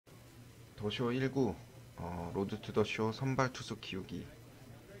도쇼 19 로드투더쇼 선발투수 키우기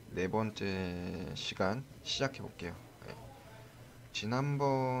네 번째 시간 시작해 볼게요. 네.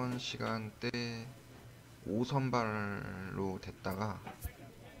 지난번 시간 때 5선발로 됐다가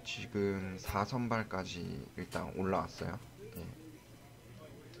지금 4선발까지 일단 올라왔어요. 네.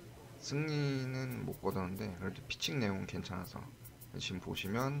 승리는 못 거뒀는데 그래도 피칭 내용은 괜찮아서 지금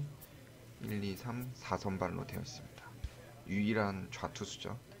보시면 1, 2, 3, 4선발로 되어 있습니다. 유일한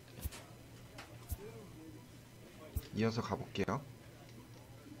좌투수죠. 이어서 가볼게요.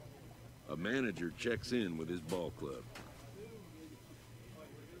 A manager checks in with his ball club.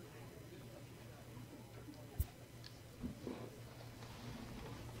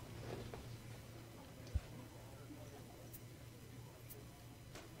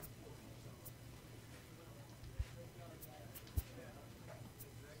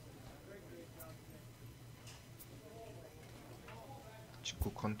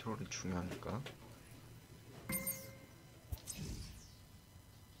 직구 컨트롤이 중요하니까.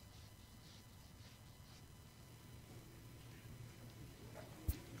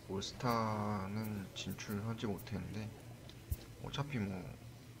 올스타는 진출하지 못했는데 어차피 뭐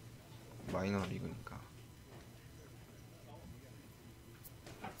마이너 리그니까.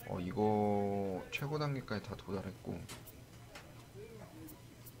 이거 최고 단계까지 다 도달했고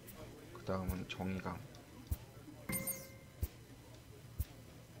그 다음은 정의강.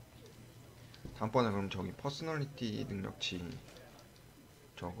 다음번에 그럼 저기 퍼스널리티 능력치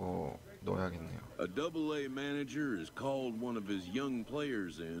저거 넣어야겠네요. A Double-A manager has called one of his young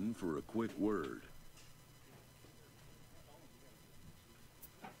players in for a quick word.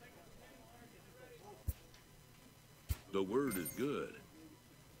 The word is good.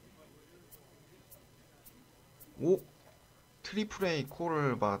 오? 트리플 A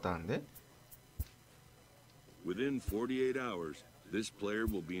콜을 받았다는데? Within 48 hours, this player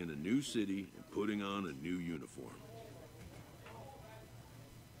will be in a new city and putting on a new uniform.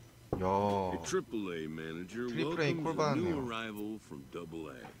 야, A Triple-A manager 트리플 A 콜 welcomes a new 받았네요. arrival from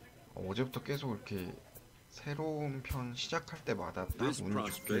Double-A. 어제부터 계속 이렇게 새로운 편 시작할 때마다 딱 This 운이 좋게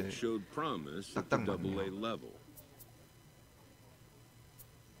prospect showed promise at the 딱딱 Double-A 맞네요. level.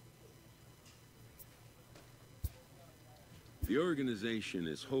 The organization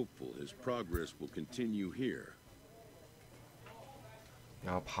is hopeful his progress will continue here.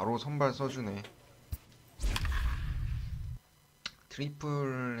 야, 바로 선발 써주네.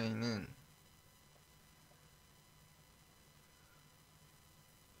 트리플 A는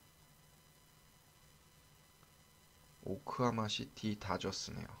오크하마 시티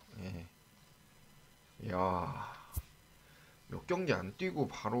다저스네요. 예. 야, 몇 경기 안 뛰고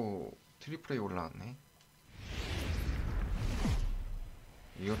바로 트리플 A 올라왔네.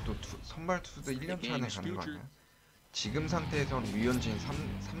 이것도 선발 투수도 1년 차에 가는 거 아니야? 지금 상태에선 류현진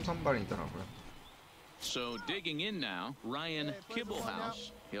 3선발이더라고요. So digging in now, Ryan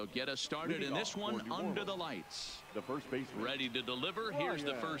Kibblehouse. He'll get us started in this one under the lights. Ready to deliver. Here's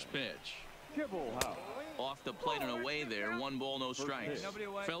the first pitch. Off the plate and away there. 1 ball, no strikes.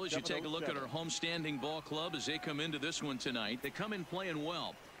 Fellas, you take a look at our homestanding ball club as they come into this one tonight. They come in playing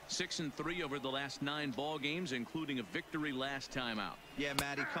well. 6-3 over the last 9 ball games, including a victory last time out. Yeah,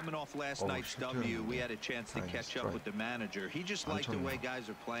 Matty, coming off last night's W, we had a chance to catch up with the manager. He just liked the way guys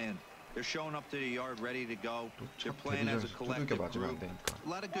are playing. They're showing up to the yard ready to go. They're playing as a collective group. A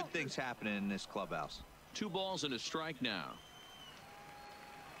lot of good things happening in this clubhouse. 2 balls and a strike now.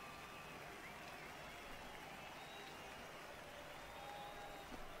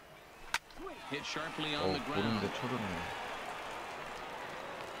 Hit sharply on the ground. 보는데 초르네.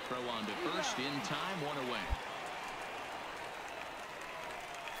 Throw on to first in time, 1 away.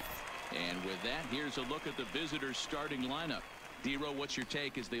 And with that, here's a look at the visitors' starting lineup. Dero, what's your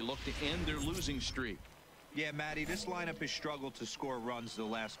take as they look to end their losing streak? Yeah, Matty, this lineup has struggled to score runs the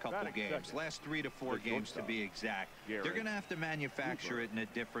last couple of games. Last 3 to 4 games to be exact. They're going to have to manufacture it in a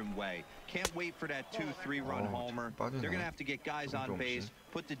different way. Can't wait for that 2-3 run homer. They're going to have to get guys on base,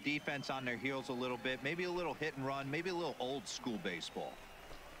 put the defense on their heels a little bit, maybe a little hit and run, maybe a little old school baseball.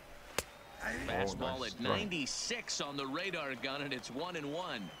 Fastball at 96 on the radar gun, and it's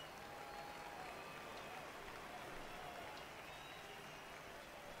 1-1.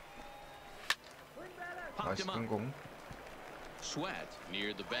 Popped him up. Sweat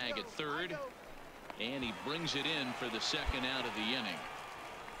near the bag at third, and he brings it in for the second out of the inning.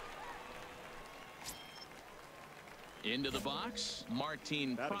 Into the box,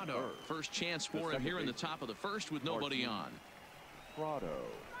 Martin Prado. First chance for him here in the top of the first with nobody on.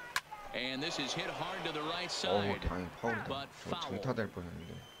 And this is hit hard to the right side, but foul. 정타될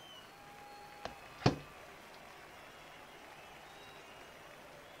뻔했는데.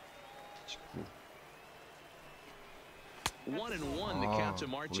 직구. 1-1 the count to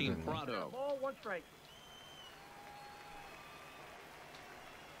Martin Prado.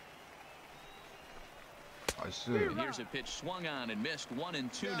 나이스. Here's a pitch swung on and missed.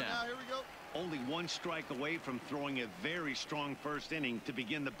 1-2 now. Here we go. Only one strike away from throwing a very strong first inning to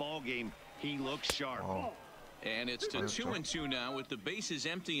begin the ball game. He looks sharp. And it's to 2-2 now with the bases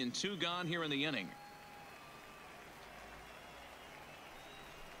empty and 2 gone here in the inning.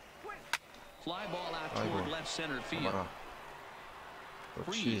 Fly ball out toward left center field.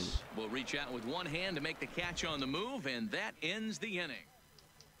 Freeze will reach out with one hand to make the catch on the move, and that ends the inning.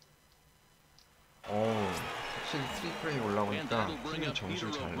 확실히 트리플레이 올라오니까 팀이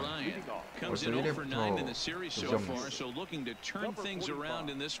점수를 잘 내요. Comes in 0 for 9 in the series so far, so looking to turn things around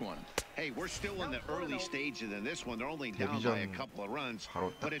in this one. Hey, we're still in the early stages in this one. They're only down by a couple of runs,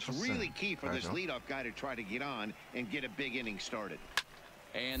 but it's really key for this leadoff guy to try to get on and get a big inning started.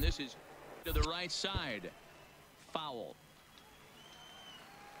 And this is to the right side. Foul.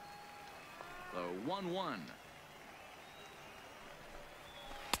 The 1-1.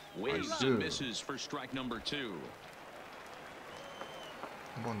 Waves and misses for strike number 2.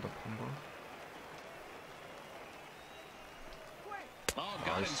 한 번 더 펌블.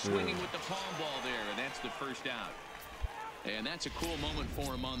 Got him swinging with the palm ball there, and that's the first out. And that's a cool moment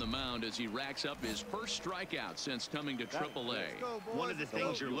for him on the mound as he racks up his first strikeout since coming to AAA. One of the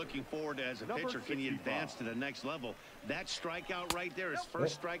things you're looking forward to as a pitcher, can he advance to the next level? That strikeout right there, his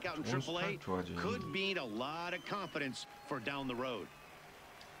first strikeout in AAA, could mean a lot of confidence for down the road.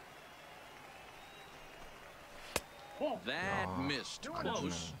 That missed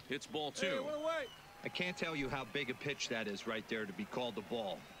close. It's ball 2. I can't tell you how big a pitch that is right there to be called a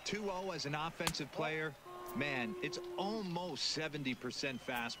ball. 2-0 as an offensive player, man, it's almost 70%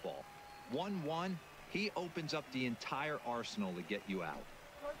 fastball. 1-1, he opens up the entire arsenal to get you out.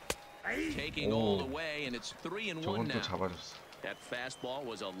 Taking all the way, and it's 3-1 저건 또 now. 잡아줬어. That fastball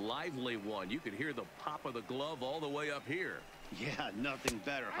was a lively one. You could hear the pop of the glove all the way up here. Yeah, nothing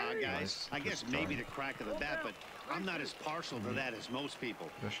better, huh, guys? I guess maybe the crack of the bat, but I'm not as partial to that as most people.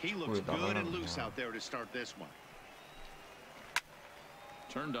 He looks good and loose out there to start this one.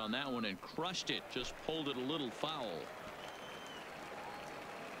 Turned on that one and crushed it. Just pulled it a little foul.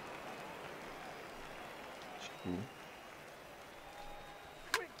 직구.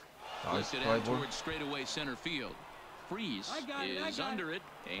 나이스 Lifted out 드라이브. towards straightaway center field. Freeze is under it,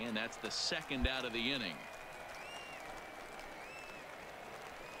 and that's the second out of the inning.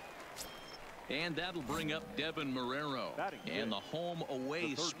 And that'll bring up Devin Marrero. And the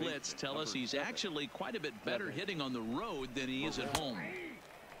home-away splits tell us he's actually quite a bit better hitting on the road than he is at home.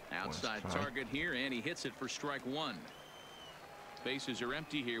 Outside target here, and he hits it for strike 1. Bases are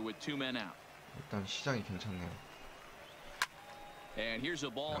empty here with 2 men out. 일단 시작이 괜찮네요. And here's a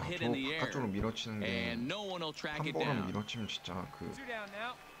ball 야, hit 저 in the air. 바깥쪽으로 밀어치는데 And no one will track 한 it 번은 down. 밀어치면 진짜 그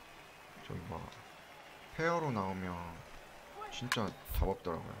저기 막 페어로 나오면 진짜 답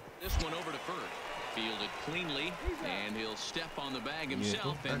없더라고요. This one over to first. Fielded cleanly, and he'll step on the bag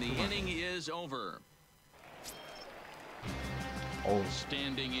himself, and the inning is over.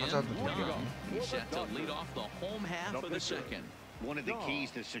 Standing in, Dom. He's set to lead off the home half of the second. One of the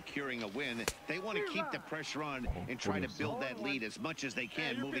keys to securing a win, they want to keep the pressure on and try to build that lead as much as they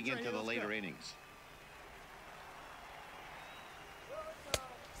can moving into the later innings.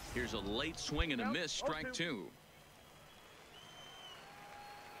 Here's a late swing and a miss, strike 2.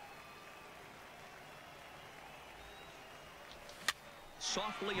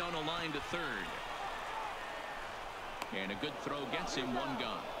 Softly on a line to third. And a good throw gets him 1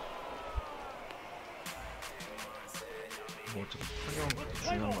 gone. 뭐 어차피 타격 그렇게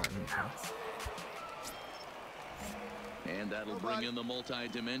중요한 거 아니니까. And that'll bring in the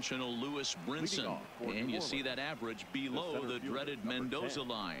multi-dimensional Lewis Brinson. And you see that average below the dreaded Mendoza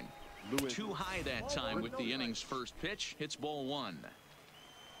line. Too high that time with the inning's first pitch. Hits ball 1.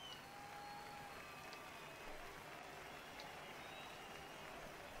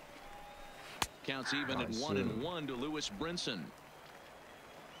 Counts even at 1-1 to Lewis Brinson.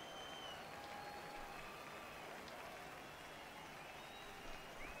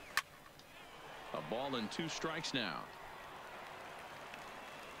 A ball and 2 strikes now.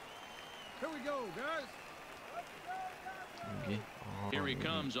 Here we go, guys. 여기. Here he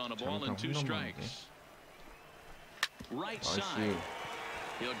comes on a ball and 2 strikes. Right side.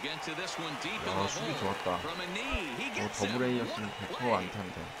 He'll get to this one deep in the 수비 hole. 좋았다. From a knee, he gets it. 더블 A였으면 100%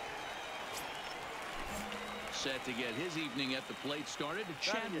 안타인데. Set to get his evening at the plate started,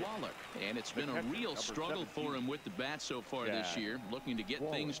 Chad Wallach. And it's been a real struggle for him with the bat so far this year, looking to get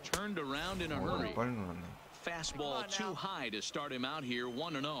things turned around in a hurry. 빨리 놀았네. Fastball too high to start him out here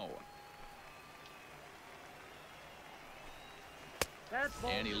 1-0.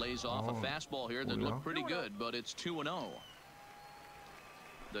 And he lays off a fastball here that looked pretty good, but it's 2-0.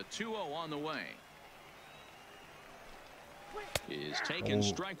 The 2-0 on the way. Is taking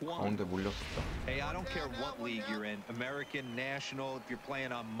strike one. 가운데 몰렸었다. Hey, I don't care what league you're in, American, national, if you're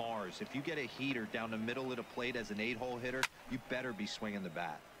playing on Mars. If you get a heater down the middle of the plate as an 8-hole hitter, you better be swinging the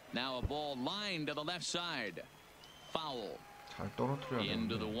bat. Now a ball lined to the left side. Foul. 잘 떨어뜨려야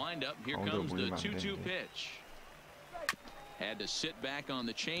Into 되는데. the windup. Here 가운데로 comes the 몰리면 안 2-2 되는데. pitch. Had to sit back on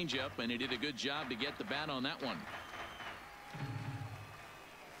the changeup, and he did a good job to get the bat on that one.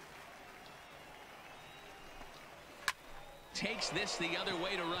 Takes this the other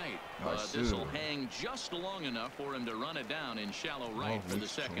way to right, but this will hang just long enough for him to run it down in shallow right for the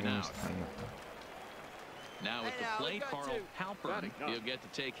second out. Now at the plate, Carl Halpern. He'll get to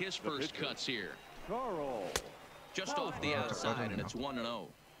take his first cuts here. Just off the outside, and it's 1-0.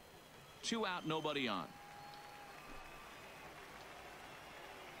 2 out, nobody on.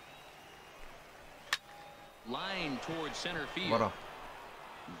 Line towards center field.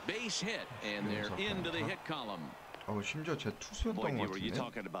 Base hit, and they're into the hit column. 심지어 제 투수였던 것 Boy, 같은데. you're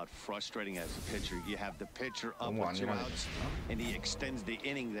talking about frustrating as a pitcher. You have the pitcher up with 2 outs, and he extends the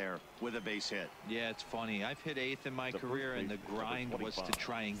inning there with a base hit. Yeah, it's funny. I've hit 8th in my career, and the grind was to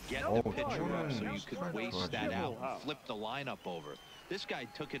try and get the pitcher up so you could waste that out and flip the lineup over. This guy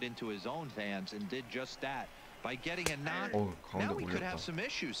took it into his own hands and did just that. By getting a knock, now we could have some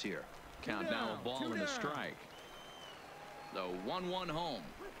issues here. Count now a ball and a strike. The 1-1 home.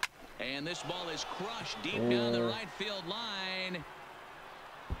 And this ball is crushed deep down the right field line.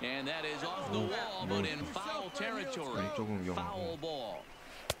 And that is off the wall, but in foul territory. Foul ball.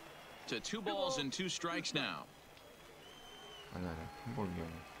 To 2 balls and 2 strikes now. 아니, 한 볼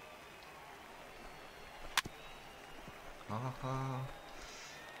위험해. 아하,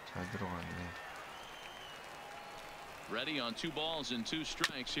 잘 들어갔네. Ready on 2 balls and 2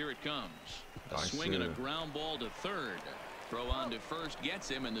 strikes. Here it comes. A Nice. swing and a ground ball to third. Throw on to first gets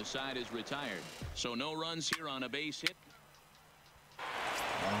him, and the side is retired. So no runs here on a base hit.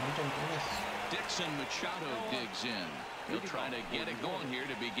 Dixon Machado digs in. He'll try to get it going here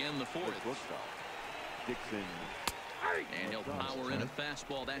to begin the 4th. And he'll power in a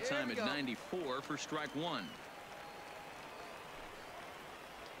fastball that time at 94 for strike 1.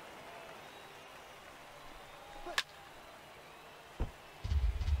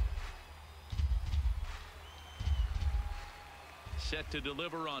 Set to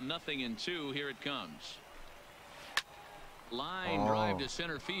deliver on 0-2. Here it comes. Line drive to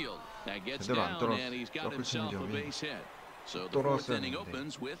center field. That gets down, and he's got himself a base hit. So the 4th inning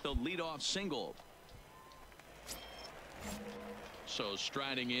opens with a leadoff single. So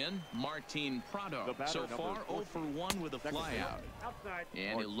striding in, Martin Prado. So far 0 for 1 with a flyout.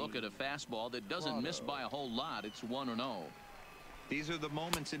 And he'll look at a fastball that doesn't miss by a whole lot. It's 1-0. These are the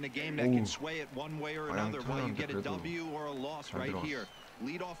moments in the game that can sway it one way or another. Why you get a W or a loss right here.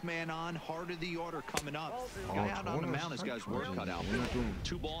 Leadoff man on, heart of the order coming up. Guy out on the mound has got his work cut out.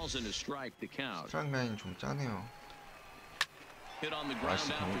 2 balls and a strike to count. 스트라이크 라인 좀 짜네요. Hit on the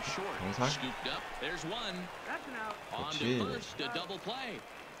ground out to short. Scooped up. There's one. On to first, a double play.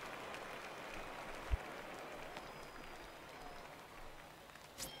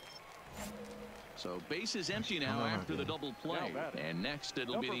 So base is empty now after the double play. And next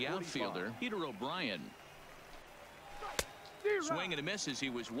it'll be the outfielder, Peter O'Brien. Swing and a miss as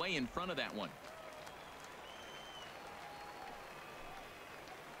he was way in front of that one.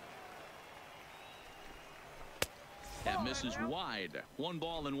 That misses wide. 1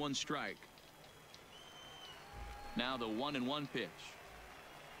 ball and 1 strike. Now the 1-1 pitch.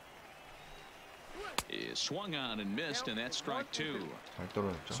 Is swung on and missed, and that's strike 2.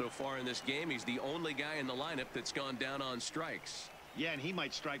 So far in this game, he's the only guy in the lineup that's gone down on strikes. Yeah, and he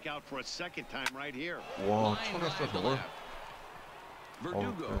might strike out for a 2nd time right here. 와, 쳐냈어 저걸.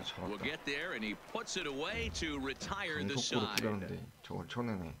 Verdugo will get there, and he puts it away to retire the 속도로 side. 뿌렸는데 저걸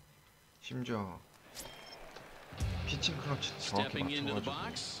쳐내네. 심지어 피칭 클러치 정확히 Stepping into the 맞춰가지고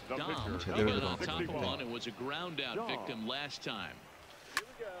box, Dom, he 제대로 got on top of 들어갔습니다. one and was a ground out victim last time.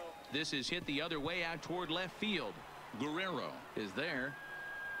 This is hit the other way out toward left field. Guerrero is there.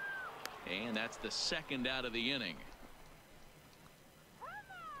 And that's the 2nd out of the inning.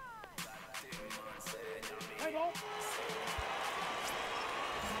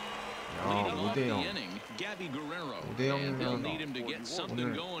 Leading off the inning, Gabby Guerrero. And they'll need him to get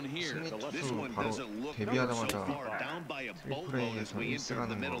something going here. This one doesn't look so far down by a boatload as we enter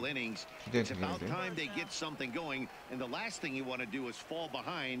the middle innings. It's about time they get something going, and the last thing you want to do is fall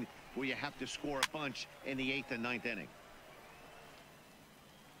behind where you have to score a bunch in the 8th and 9th inning.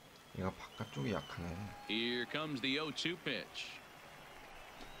 얘가 바깥쪽이 약하네. Here comes the 0-2 pitch.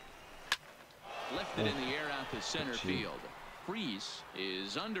 Lifted in the air out to center field. Freese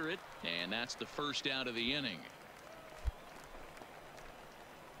is under it, and that's the first out of the inning.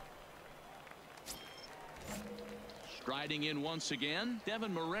 Striding in once again,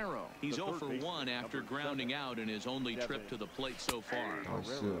 Devin Marrero. He's 0 for 1 after grounding out in his only trip to the plate so far.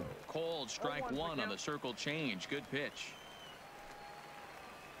 Called strike one on the circle change. Good pitch.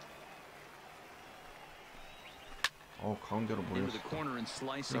 가운데로 몰렸어. Into the corner and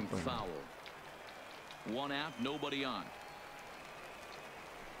slicing foul. One out, nobody on.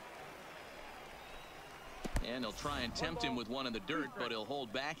 And they'll try and tempt him with one in the dirt, but he'll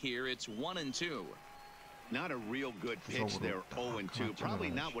hold back here. It's 1-2. Not a real good pitch there, 0-2. Probably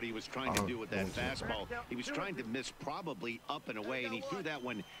not what he was trying to do with that fastball. He was trying to miss probably up and away, and he threw that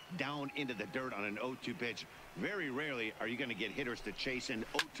one down into the dirt on an 0-2 pitch. Very rarely are you going to get hitters to chase an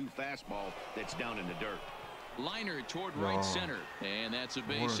 0-2 fastball that's down in the dirt. Liner toward right center, and that's a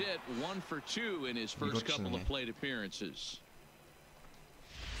base hit. 1 for 2 in his first couple of plate appearances.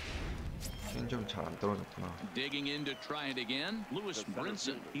 체인지업이 잘 안 떨어졌구나. Digging in to try it again, Lewis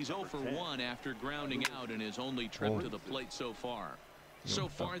Brinson. He's 0 for 1 after grounding out in his only trip to the plate so far. So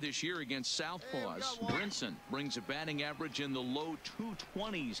far this year against Southpaws, Brinson brings a batting average in the low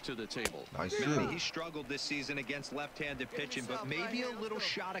 220s to the table. Nice. He struggled this season against left-handed pitching, but maybe a little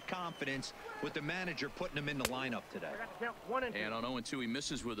shot of confidence with the manager putting him in the lineup today. And on 0-2, he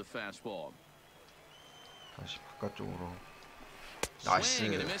misses with a fastball. 다시 바깥쪽으로.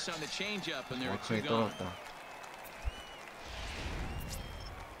 Swing and a miss on the changeup, and there are two gone.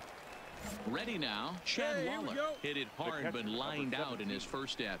 Ready now, Chad Waller. Hit it hard, but lined out in his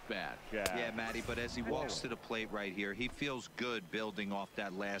first at-bat. Yeah, Matty, but as he walks to the plate right here, he feels good building off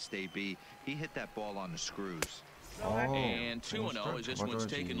that last AB. He hit that ball on the screws. And 2-0 as this one's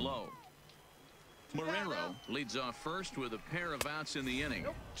taken low. Marrero leads off first with a pair of outs in the inning.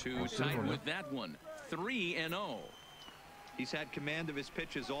 Too tight with that one. 3-0. He's had command of his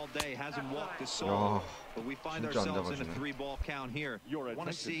pitches all day, hasn't walked a soul, but we find ourselves in a 3-ball count here. Want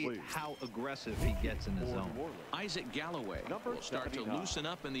to see how aggressive he gets in the zone. Isaac Galloway will start to loosen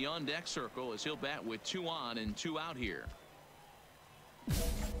up in the on-deck circle as he'll bat with 2 on and 2 out here.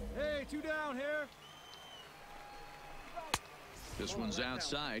 Hey, 2 down here. This one's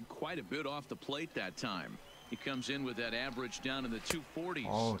outside, quite a bit off the plate that time. He comes in with that average down in the 240s.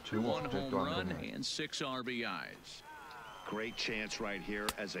 1 home run and 6 RBIs. Great chance right here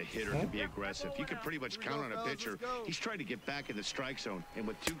as a hitter to be aggressive. You can pretty much count on a pitcher. He's trying to get back in the strike zone. And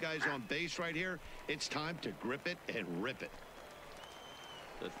with 2 guys on base right here, it's time to grip it and rip it.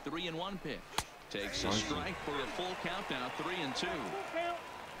 The 3-1 pitch takes a strike for a full count now. 3-2.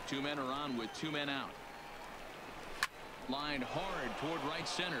 2 men are on with 2 men out. Lined hard toward right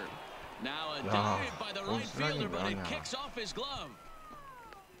center. Now a dive by the right fielder, but it kicks off his glove.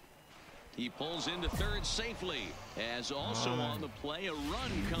 He pulls into third safely, as also on the play a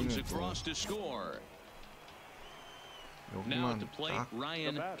run comes across to score. Now at the plate,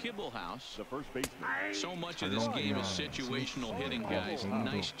 Ryan Kibblehouse. So much of this game is situational hitting, guys.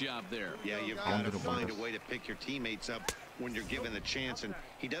 Nice job there. Yeah, you've got to find a way to pick your teammates up when you're given the chance, and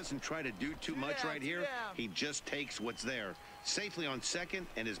he doesn't try to do too much right here. He just takes what's there. Safely on second,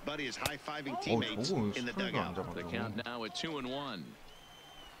 and his buddy is high-fiving teammates in the dugout. The count now at 2-1.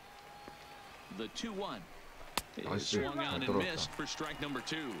 The 2-1 is swung on and missed for strike number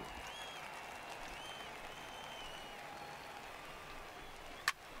 2.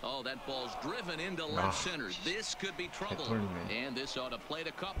 Oh, that ball's driven into left center. This could be trouble. And this ought to plate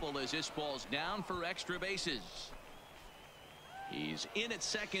a couple as this ball's down for extra bases. He's in at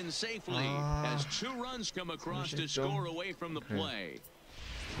second safely as 2 runs come across to score away from the play.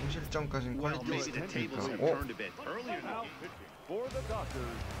 3실점까지는 Well, maybe the tables have turned a bit. Earlier now for the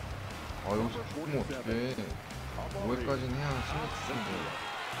Dodgers. 여기서 죽으면 어떡해. 5회까지는 해야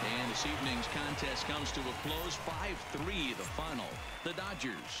승리인데. And this evening's contest comes to a close. 5-3 the final. The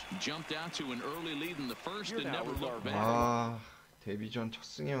Dodgers jumped out to an early lead in the first and never looked back. 데뷔전 첫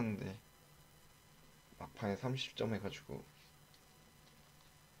승이었는데 막판에 30점 해가지고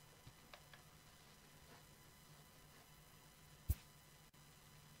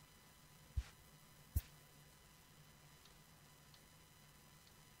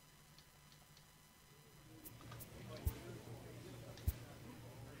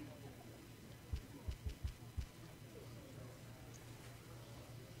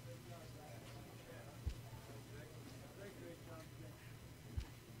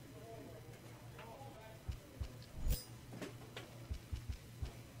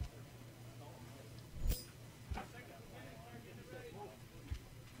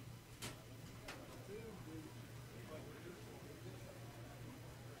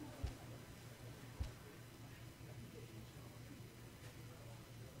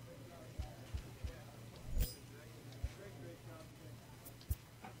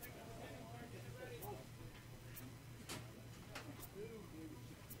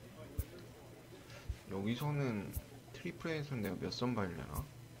여기서는 트리플 A에서는 내가 몇 선발이려나?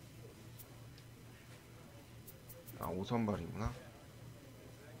 아, 5선발이구나.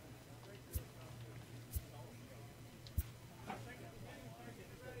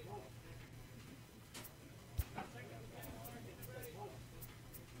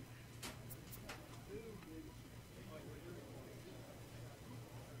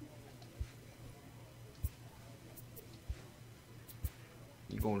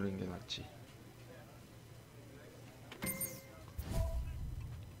 이거 올리는 게 낫지.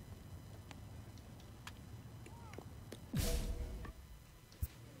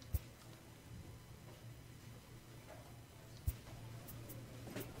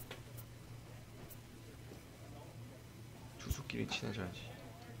 투수끼리 친해져야지.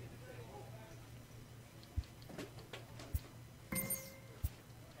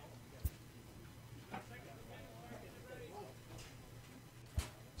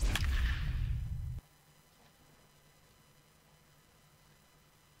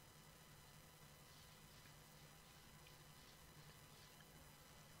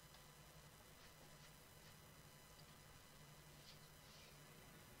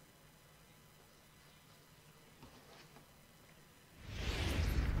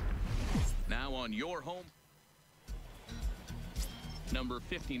 Now on your home, number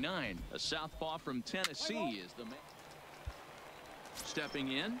 59, a southpaw from Tennessee, is the man.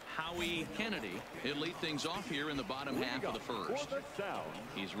 Stepping in, Howie Kennedy. He'll lead things off here in the bottom half of the first.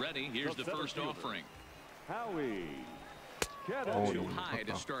 He's ready. Here's the first offering. Howie. Too high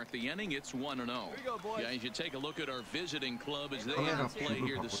to start the inning. It's 1-0. Yeah, as you take a look at our visiting club as they play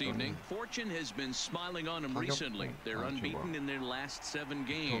here this evening, fortune has been smiling on them recently. They're unbeaten in their last 7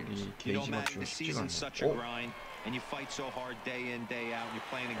 games. You know, Matt, the season's such a grind, and you fight so hard day in, day out, and you're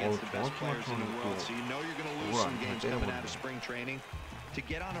playing against the best players in the world, so you know you're going to lose some games coming out of spring training. To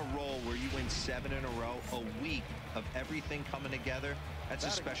get on a roll where you win 7 in a row, a week of everything coming together, that's a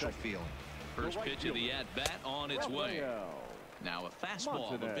special feeling. First pitch of the at-bat on its way. Now a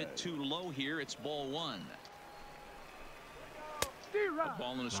fastball, a bit too low here. It's ball 1. A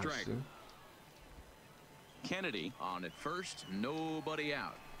ball and a strike. Kennedy on at first, nobody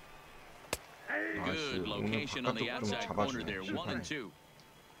out. Good location on the outside corner there. 1-2.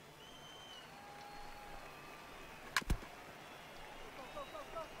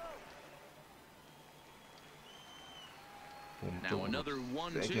 Now another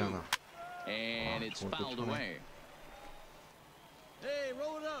 1-2. And it's fouled away. Hey,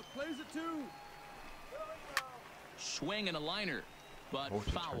 roll it up. Plays it too. Swing and a liner, but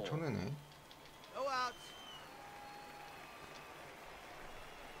foul. No outs.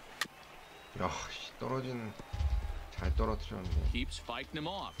 야, 떨어진 잘 떨어뜨렸네. Keeps fighting him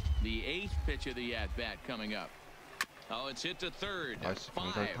off. The 8th pitch of the at-bat coming up. Oh, it's hit to third. 나이스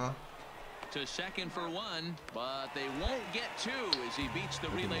 5 병살타. to second for 1, but they won't get 2 as he beats the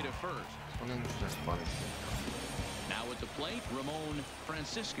relay to first. 선행주자 그만했으니까. Now at the plate, Ramon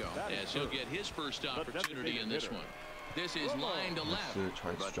Francisco, as he'll get his first opportunity in this one. This is line to left,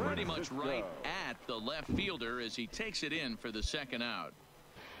 but pretty much right at the left fielder as he takes it in for the second out.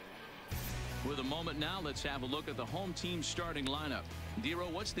 With a moment now, let's have a look at the home team's starting lineup.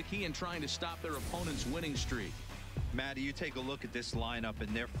 Dero, what's the key in trying to stop their opponent's winning streak? Matty, you take a look at this lineup,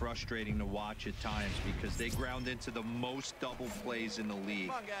 and they're frustrating to watch at times because they ground into the most double plays in the league.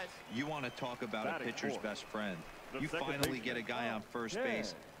 Come on, guys. You want to talk about a pitcher's best friend. You finally get a guy on first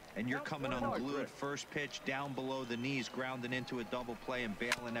base, and you're coming unglued. First pitch down below the knees, grounding into a double play and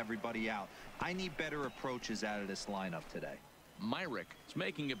bailing everybody out. I need better approaches out of this lineup today. Myrick is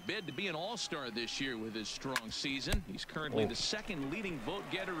making a bid to be an all-star this year with his strong season. He's currently the second leading vote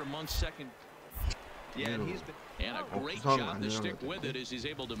getter amongst second. Yeah, and he's been... And a great job to stick with it as he's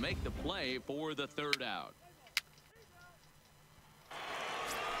able to make the play for the third out.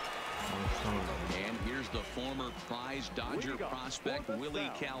 And here's the former prize Dodger prospect Willie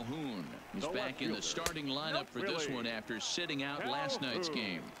Calhoun. He's back in the starting lineup for this one after sitting out last night's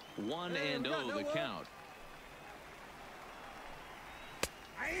game. 1-0 the count.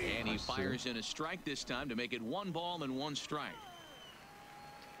 And he fires in a strike this time to make it 1 ball and 1 strike.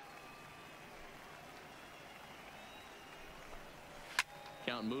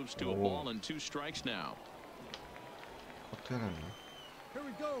 Count moves to a ball and 2 strikes now. Here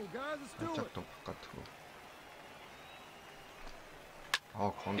we go, guys. Let's do it.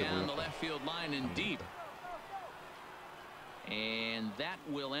 Down the left field line and deep. And that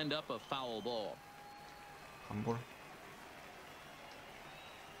will end up a foul ball. 한볼.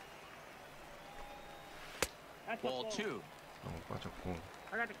 Ball 2. 빠졌고.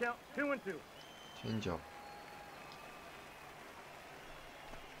 I got the count. 2-2. 체인지업.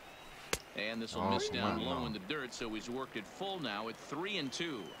 And this will miss down low in the dirt, so he's worked it full now at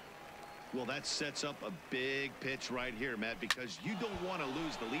 3-2. Well, that sets up a big pitch right here, Matt, because you don't want to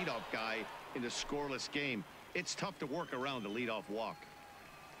lose the leadoff guy in a scoreless game. It's tough to work around the leadoff walk.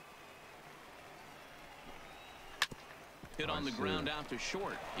 Hit on the ground out to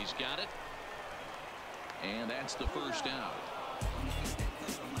short. He's got it. And that's the first out.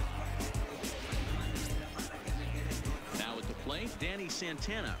 Now at the plate, Danny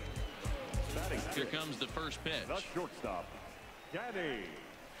Santana. Here comes the first pitch. The shortstop, Danny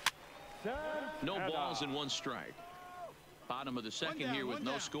Santana. No balls and 1 strike. Bottom of the second here with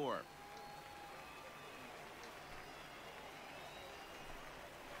no score.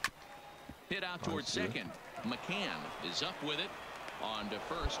 Hit out towards second. McCann is up with it on to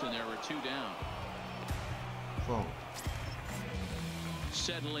first, and there were 2 down. Whoa.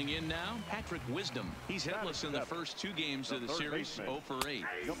 Settling in now, Patrick Wisdom. He's hitless in the first 2 games of the series, 0 for 8.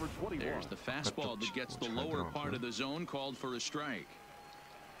 There's the fastball that gets the lower part of the zone, called for a strike.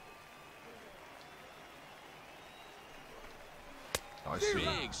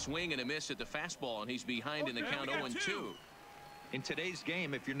 Big swing and a miss at the fastball, and he's behind in the count 0-2. In today's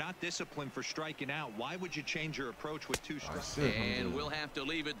game, if you're not disciplined for striking out, why would you change your approach with 2 strikes? And we'll have to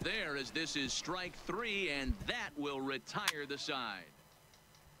leave it there, as this is strike 3, and that will retire the side.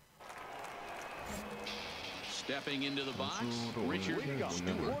 Stepping into the box, Richard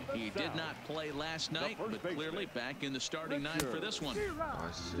Stewart. He did not play last night, but clearly back in the starting 9 for this one.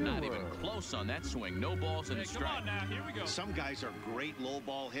 Not even close on that swing. No balls and a strike. Some guys are great low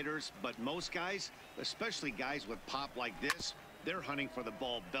ball hitters, but most guys, especially guys with pop like this, they're hunting for the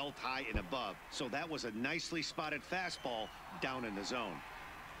ball belt high and above. So that was a nicely spotted fastball down in the zone.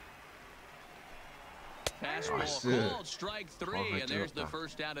 Fastball called strike 3, and there's the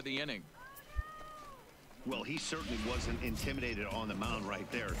first out of the inning. Well, he certainly wasn't intimidated on the mound right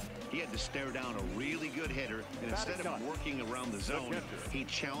there. He had to stare down a really good hitter, and instead of working around the zone, he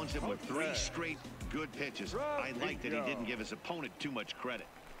challenged him with 3 straight good pitches. I like that he didn't give his opponent too much credit.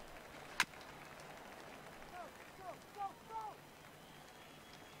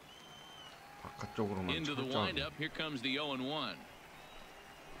 Into the windup, here comes the 0-1.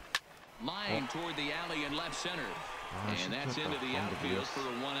 Line toward the alley in left center. And that's into the outfield for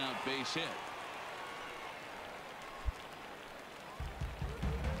a 1-out base hit.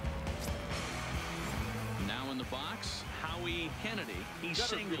 Now in the box, Howie Kennedy. He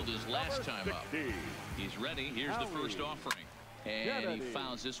singled his last time up. He's ready. Here's the first offering. And he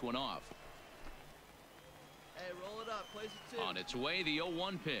fouls this one off. Hey, roll it up. Place it 2. On its way, the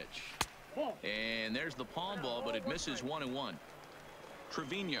 0-1 pitch. And there's the palm ball, but it misses 1-1.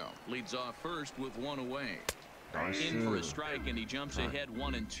 Trevino leads off first with 1 away. In for a strike, and he jumps ahead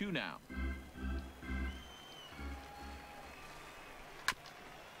 1-2 now.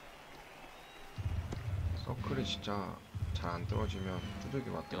 서클이 진짜 잘 안 떨어지면 두들기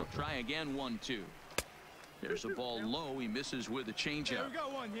He'll 맞더라고요. try again 1-2. There's a ball low. He misses with a changeup. We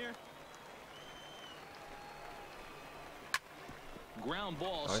got one here. Ground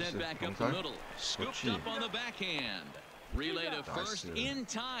ball sent back up the middle. Scooped up on the backhand. Relay to first in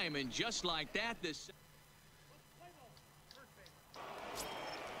time, and just like that, this.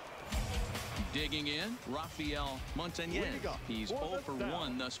 Digging in, Rafael Montañez. He's 0 for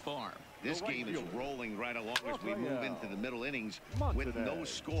 1 thus far. This game is rolling right along as we move into the middle innings with no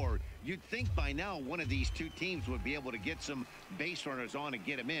score. You'd think by now one of these 2 teams would be able to get some base runners on and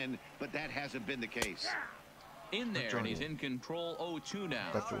get them in, but that hasn't been the case. In there, and he's in control 0-2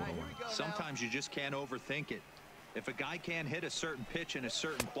 now. Sometimes you just can't overthink it. If a guy can't hit a certain pitch in a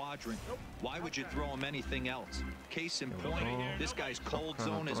certain quadrant, why would you throw him anything else? Case in point, this guy's cold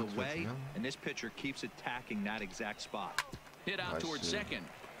zone is away, and this pitcher keeps attacking that exact spot. Hit out towards second.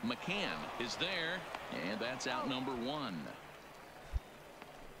 McCann is there, and that's out number 1.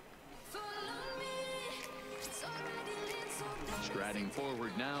 Striding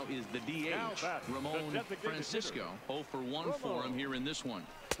forward now is the DH, Ramon Francisco. 0 for 1 for him here in this one.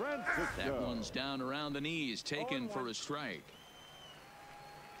 That one's down around the knees, taken for a strike.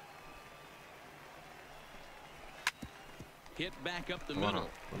 Hit back up the middle,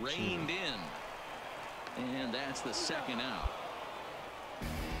 reined in. And that's the second out.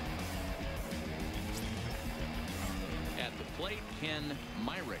 At the plate, Ken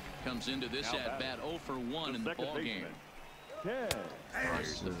Myrick comes into this at-bat 0 for 1 in the ballgame.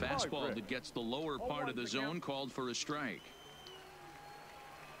 There's the fastball that gets the lower part of the zone, called for a strike.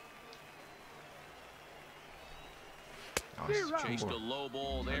 Chased a low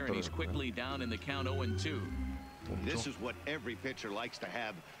ball there, and he's quickly down in the count 0-2. This is what every pitcher likes to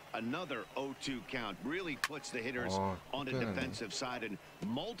have. Another 0-2 count really puts the hitters on the defensive side in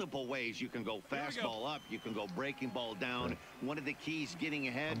multiple ways. You can go fastball up, you can go breaking ball down. One of the keys getting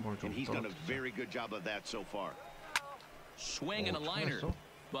ahead, and he's done a very good job of that so far. Swing and a liner,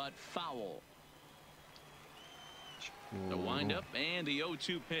 but foul. The windup and the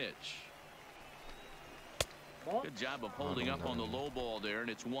 0-2 pitch. Good job of holding up on the low ball there, and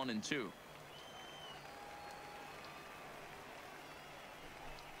it's 1-2.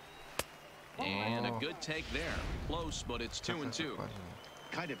 And a good take there. Close, but it's 2-2.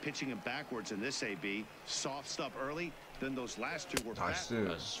 Kind of pitching him backwards in this AB. Soft stuff early, then those last two were fast.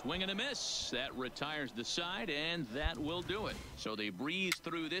 A swing and a miss. That retires the side, and that will do it. So they breeze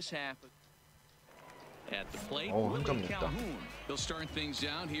through this half. At the plate, Willie Calhoun. He'll start things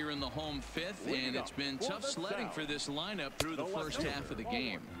out here in the home fifth, and it's been tough sledding for this lineup through the first half of the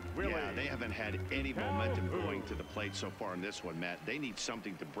game. Yeah, they haven't had any momentum going to the plate so far in this one, Matt. They need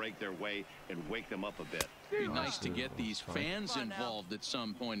something to break their way and wake them up a bit. It'd be nice to get these fans involved at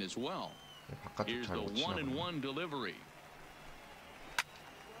some point as well. Here's the 1-1 delivery.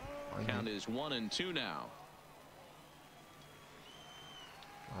 Count is 1-2 now.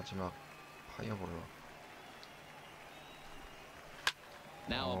 마지막 파이어볼로.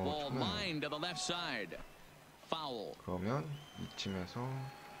 Now a ball lined to the left side. Foul. 그러면 이쯤에서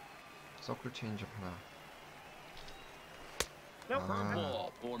서클 체인지 하나.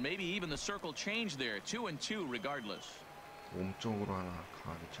 Curveball, or maybe even the circle change there. 2-2 regardless. 몸쪽으로 하나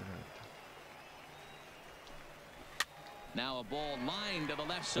강하게 찔러야겠다. Now a ball lined to the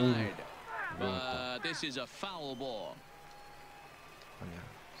left side. But this is a foul ball.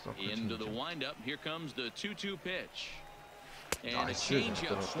 아니야. Into the windup. Here comes the 2-2 pitch. And a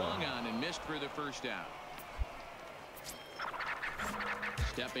changeup swung on and missed for the first out.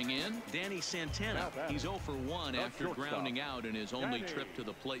 Stepping in, Danny Santana. He's 0 for 1 after grounding out in his only trip to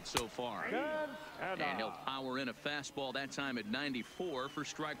the plate so far. And he'll power in a fastball that time at 94 for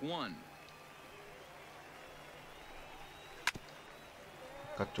strike 1.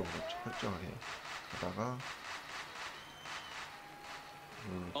 바깥쪽으로 철저하게 하다가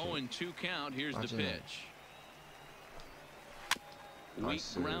 0-2 count. Here's the pitch. Weak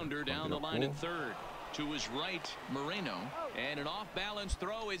grounder down the line at third. To his right, Moreno. And an off-balance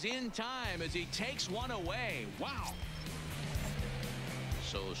throw is in time as he takes one away. Wow.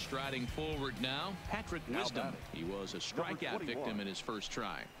 So striding forward now, Patrick Wisdom. He was a strikeout victim in his first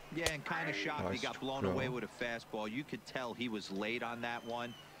try. Yeah, and kind of shocked he got blown away with a fastball. You could tell he was late on that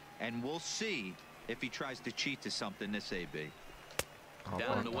one. And we'll see if he tries to cheat to something this AB.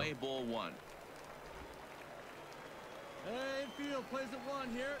 Down and away, ball 1. Hey, field plays at 1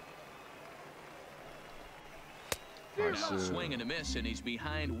 here. Now swing and a miss, and he's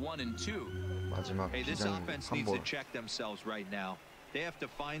behind 1-2. Hey, this offense needs to check themselves right now. They have to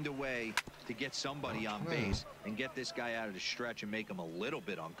find a way to get somebody on base and get this guy out of the stretch and make him a little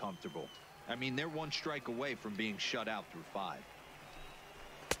bit uncomfortable. I mean, they're 1 strike away from being shut out through 5.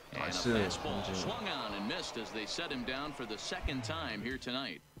 And a fastball swung on and missed as they set him down for the second time here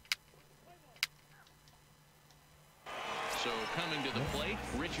tonight. So coming to the plate,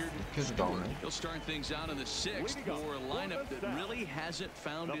 Richard Stewart. He'll start things out in the 6th for a lineup that really hasn't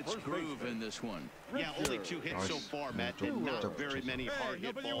found its groove in this one. Yeah, only 2 hits so far, Matt, and not very many hard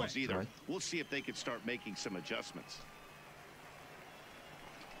hit balls either. We'll see if they can start making some adjustments.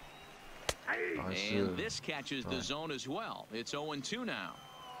 And this catches the zone as well. It's 0-2 now.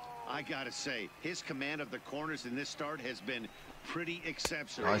 I gotta say, his command of the corners in this start has been pretty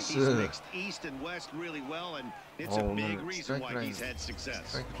exceptional. He's mixed east and west really well, and it's a big reason why he's had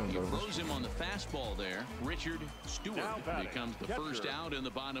success. He froze him on the fastball there. Richard Stewart becomes the first out in the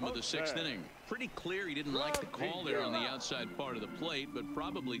bottom of the 6th inning. Pretty clear he didn't like the call there on the outside part of the plate, but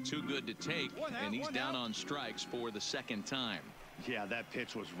probably too good to take, and he's down on strikes for the 2nd time. Yeah, that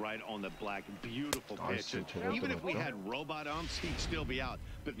pitch was right on the black. Beautiful pitch. And even if we had robot umps, he'd still be out.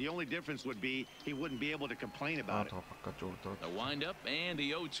 But the only difference would be he wouldn't be able to complain about it. The windup and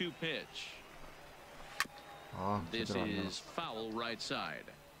the 0-2 pitch. This is foul right side.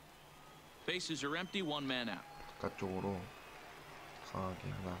 Bases are empty, 1 man out. 바깥쪽으로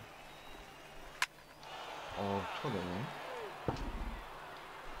강하게 하나. 쳐내네.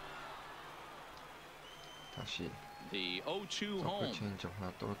 다시. The 0-2 home.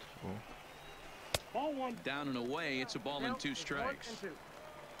 Down and away, it's a ball and 2 strikes.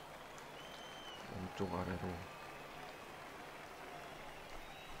 왼쪽 아래로.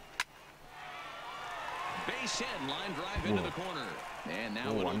 Base hit, line drive into the corner. And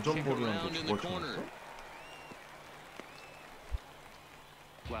now it'll kick around in the corner.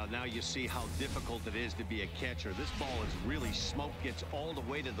 Well, now you see how difficult it is to be a catcher. This ball is really smoke, gets all the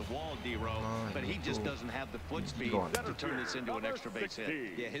way to the wall, D-Row, but he just doesn't have the foot speed to turn this into an extra base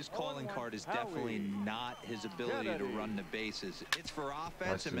hit. Yeah, his calling card is definitely not his ability to run the bases. It's for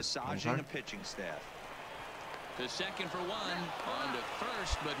offense and massaging the pitching staff. To second for one, on to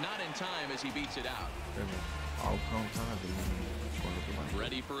first, but not in time as he beats it out.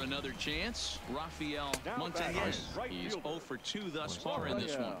 Ready for another chance? Rafael Montanez. He's 0 for 2 thus far in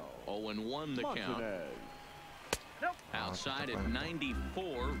this one. 0-1 the count. Outside at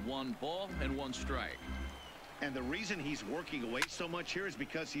 94, 1 ball and 1 strike. And the reason he's working away so much here is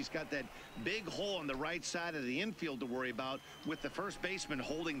because he's got that big hole on the right side of the infield to worry about. With the first baseman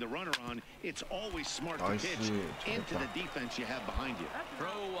holding the runner on, it's always smart to pitch into the defense you have behind you.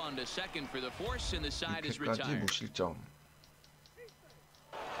 Throw on to second for the force, and the side is retired. 무실점.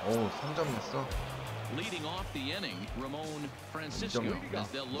 오, 3점 냈어. Leading off the inning, Ramon Francisco, as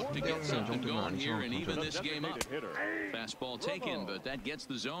they'll look to get something going here and even this game up. Fastball taken, but that gets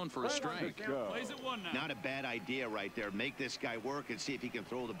the zone for a strike. Not a bad idea right there. Make this guy work and see if he can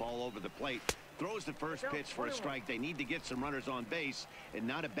throw the ball over the plate. Throws the first pitch for a strike. They need to get some runners on base, and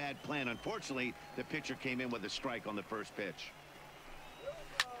not a bad plan. Unfortunately, the pitcher came in with a strike on the first pitch.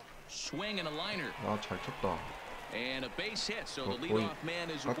 Swing and a liner. 와, 잘 쳤다. And a base hit, so the leadoff man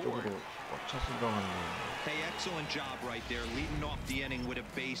is aboard. Hey, excellent job right there, leading off the inning with a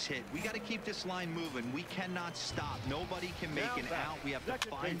base hit. We got to keep this line moving. We cannot stop. Nobody can make an out. We have to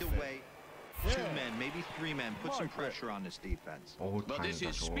find a way. 2 men, maybe 3 men. Put some pressure on this defense. But this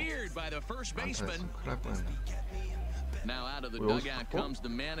is speared by the first baseman. Now out of the dugout comes the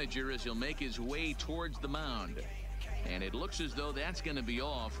manager as he'll make his way towards the mound. And it looks as though that's going to be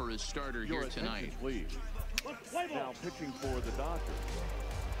all for his starter here tonight. Now pitching for the Dodgers,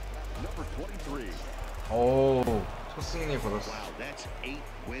 number 23. 오, 첫 승리 거뒀어. Wow, that's 8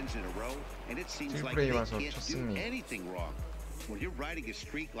 wins in a row, and it seems like they can't do anything wrong. When you're riding a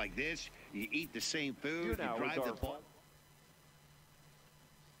streak like this, you eat the same food, you drive the ball.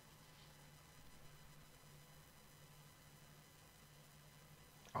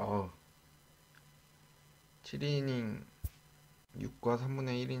 어, 7이닝 6과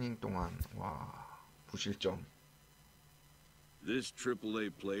 3분의 1이닝 동안 와, 무실점. This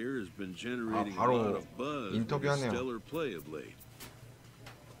AAA player has been generating a lot of buzz with his stellar play of late.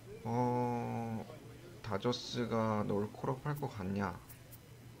 다저스가 널 콜업할 것 같냐?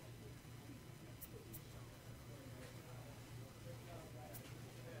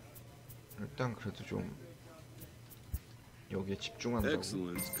 일단 그래도 좀 여기에 집중한다고.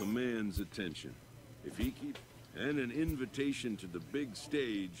 Excellence commands attention. If he keeps and an invitation to the big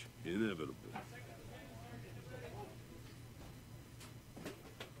stage inevitable.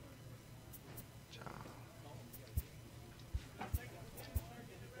 자.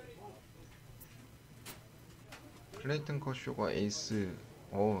 클레이튼 커쇼가 에이스.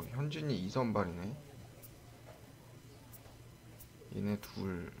 현진이 2선발이네. 얘네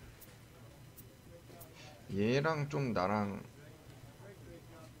둘. 얘랑 좀 나랑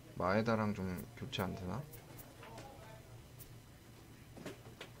마에다랑 좀 교체 안 되나?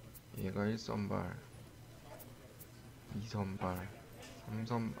 얘가 1선발, 2선발,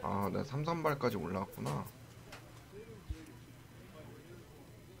 3선, 나 3선발까지 올라왔구나.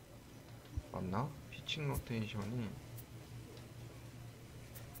 맞나? 피칭 로테이션이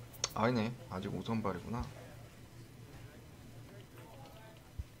아니네, 아직 5선발이구나.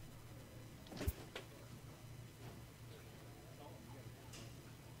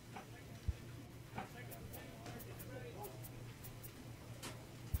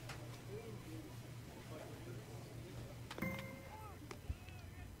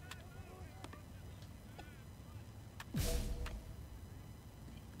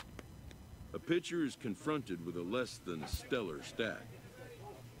 A pitcher is confronted with a less than stellar stat.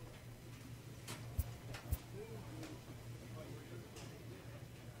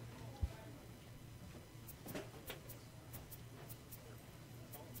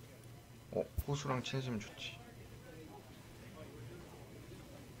 호수랑 친해지면 좋지.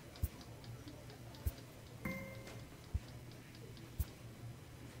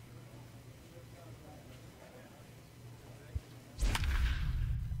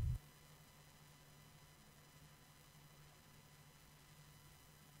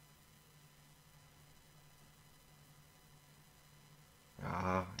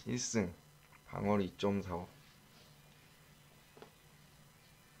 아, 1승 방어리 2.45.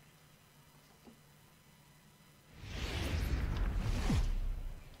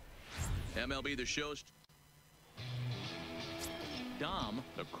 MLB The Show's Dom,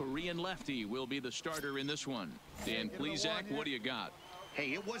 the Korean lefty, will be the starter in this one. Dan Plesac, what do you got?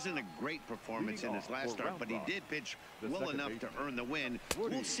 Hey, it wasn't a great performance in his last start, but he did pitch well enough to earn the win.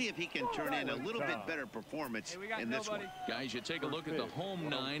 We'll see if he can turn in a little bit better performance in this one. Guys, you take a look at the home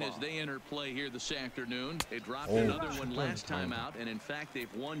nine as they enter play here this afternoon. They dropped another one last time out, and in fact,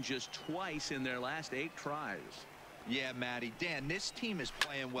 they've won just twice in their last 8 tries. Yeah, Matty. Dan, this team is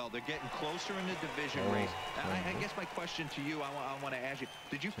playing well. They're getting closer in the division race. I guess my question to you, I want to ask you,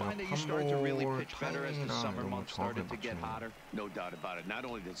 did you find that you started to really pitch better as the summer months started to get hotter? No doubt about it. Not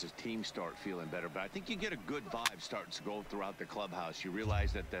only does his team start feeling better, but I think you get a good vibe starting to go throughout the clubhouse. You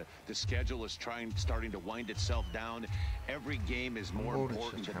realize that the schedule is starting to wind itself down. Every game is more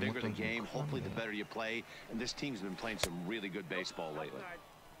important. The bigger the game, hopefully the better you play. And this team's been playing some really good baseball lately.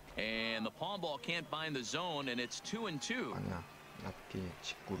 And the palm ball can't find the zone, and it's 2-2. 아니야, 낮게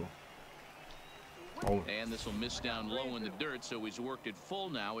직구로. And this will miss down low in the dirt, so he's worked it full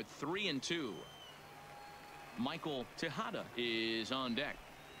now at 3-2. Michael Tejada is on deck.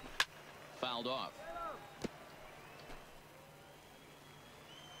 Fouled off.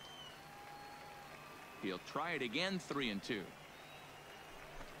 He'll try it again, 3-2.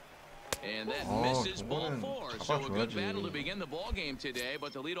 And that misses ball 4. So a good battle to begin the ball game today,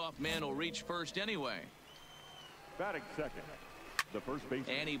 but the leadoff man will reach first anyway. Batting second, the first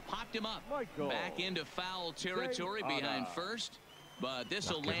baseman. And he popped him up back into foul territory behind first, but this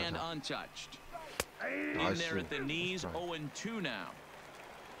will land untouched. In there at the knees, 0-2 now.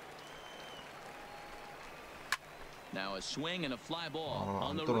 Now a swing and a fly ball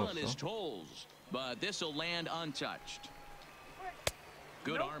on the run is Tolles, but this will land untouched.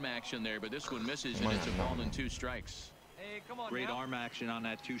 Good arm action there, but this one misses, and it's a ball and 2 strikes. Hey, come on. Great arm action on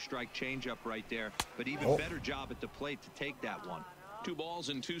that 2-strike changeup right there, but even better job at the plate to take that one. 2 balls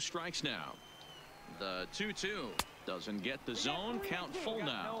and 2 strikes now. The 2-2 doesn't get the zone. Count full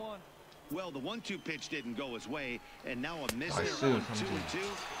now. Well, the 1-2 pitch didn't go his way, and now a miss there on 2-2.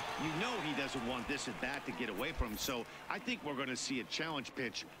 You know he doesn't want this at bat to get away from him, so I think we're going to see a challenge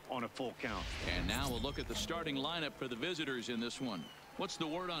pitch on a full count. And now we'll look at the starting lineup for the visitors in this one. What's the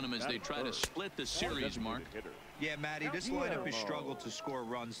word on them as they try to split the series, Mark? Yeah, Matty, this lineup has struggled to score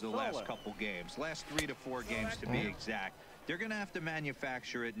runs the last couple games. Last 3 to 4 games to be exact. They're going to have to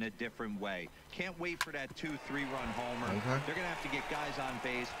manufacture it in a different way. Can't wait for that 2-3 run homer. They're going to have to get guys on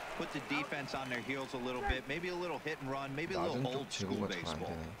base, put the defense on their heels a little bit, maybe a little hit and run, maybe a little old school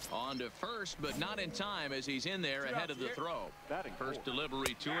baseball. On to first, but not in time as he's in there ahead of the throw. First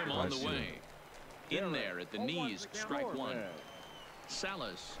delivery to him on the way. In there at the knees, strike 1.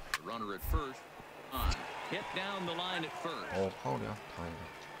 Salas, runner at first, on. Hit down the line at first. 파울이야. 다행이다.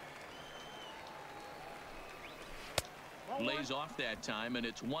 Lays off that time, and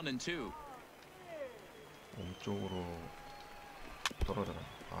it's 1-2. 몸쪽으로 떨어져라.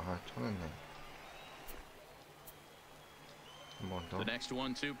 아, 쳐냈네. 한 번 더. The next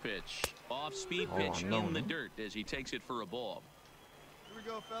 1-2 pitch. Off-speed pitch in the dirt as he takes it for a ball. Here we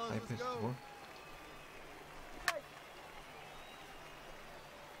go, fellas. Let's go.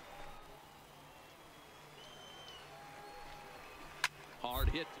 Hard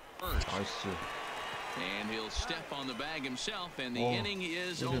hit first. 나이스. And he'll step on the bag himself, and the inning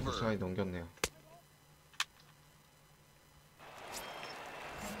is over. 사이 넘겼네요.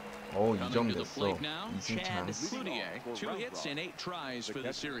 2점 됐어. 이승찬. 2 hits and 8 tries for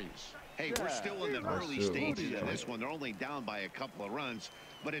the series. Hey, we're still in the early stages of this one. They're only down by a couple of runs,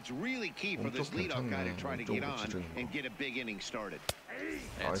 but it's really key for this leadoff guy to try to get on and get a big inning started.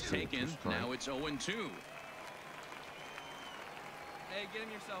 That's taken. Now it's 0-2. Hey, get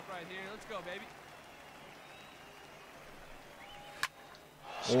him yourself right here. Let's go, baby.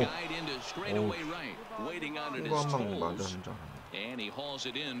 Skied into straightaway right, waiting on it is Tolles. And he hauls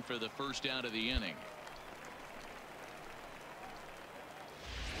it in for the first out of the inning.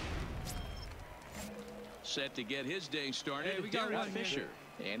 Set to get his day started, Derek Fisher.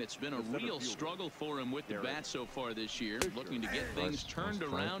 And it's been a real struggle for him with the bat so far this year, looking to get things turned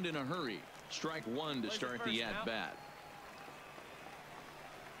around in a hurry. Strike 1 to start the at-bat.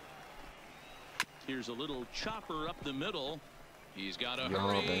 Here's a little chopper up the middle. He's got a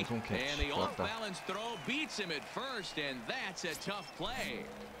hurry, and the off-balance throw beats him at first, and that's a tough play.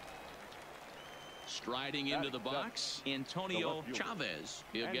 Striding into the box, Antonio Chavez.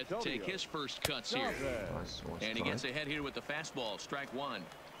 He'll get to take his first cuts here. And he gets ahead here with the fastball, strike 1.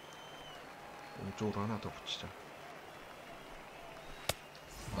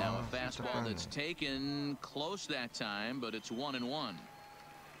 Now a fastball that's taken close that time, but it's 1-1.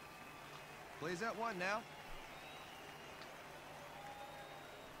 Plays that 1 now.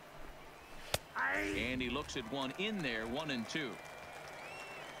 And he looks at one in there, 1-2. You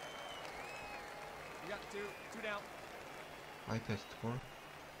got 2 down. 하이 패스트볼.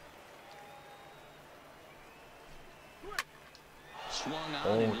 Swung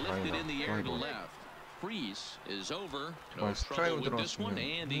on and lifted in the air to left. Freeze is over. No trouble with this one,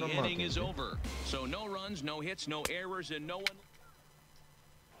 and the inning is over. So no runs, no hits, no errors, and no one.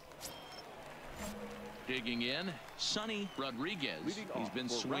 Digging in, Sonny Rodriguez. He's been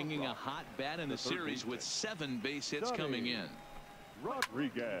swinging a hot bat in the series with 7 base hits coming in.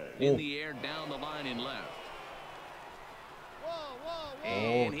 Rodriguez. In the air, down the line in left.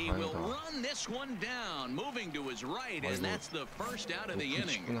 And he will run this one down, moving to his right, and that's the first out of the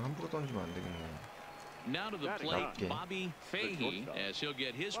inning. Now to the plate, Bobby Fahey, as he'll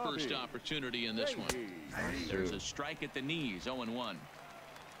get his first opportunity in this one. There's a strike at the knees, 0-1.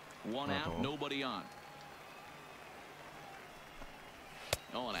 One out, nobody on.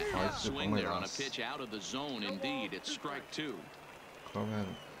 Oh, and a half swing there on a pitch out of the zone. Indeed, it's strike 2.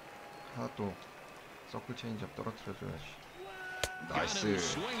 그러면 하나 또 서클 체인지업 떨어뜨려줘야지. Got him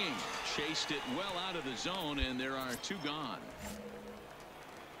swinging, chased it well out of the zone, and there are 2 gone.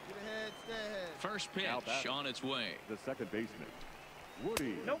 Get ahead, stay ahead. First pitch on its way. The second baseman,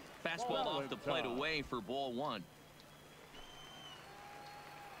 Woody. Nope. Fastball off the plate away for ball 1.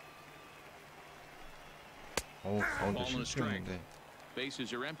 가운데 실수했는데.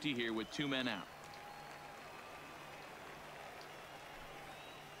 Bases are empty here with 2 men out.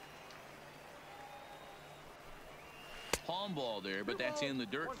 Palm ball there, but that's in the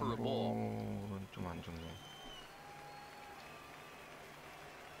dirt for a ball. 좀 안 좋네.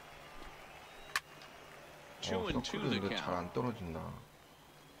 서클은 잘 안 떨어진다.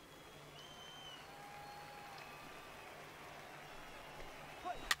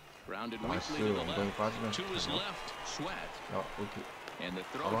 Grounded weakly to the left. To his left, Sweat. And the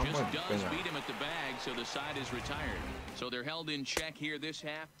throw just does beat him at the bag, so the side is retired. So they're held in check here this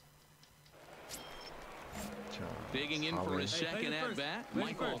half. Digging in for his second at bat,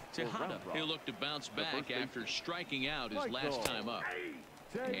 Michael Tejada. He'll look to bounce back after striking out his last time up.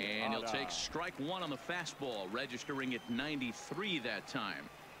 And he'll take strike 1 on the fastball, registering at 93 that time.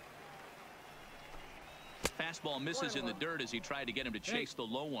 Fastball misses in the dirt as he tried to get him to chase the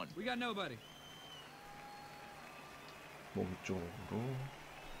low one. We got nobody. 몸쪽으로.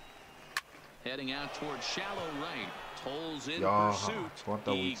 Heading out towards shallow right. Tolls in pursuit.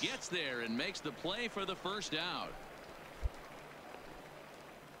 He gets there and makes the play for the first out.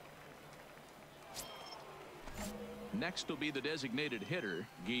 Next will be the designated hitter,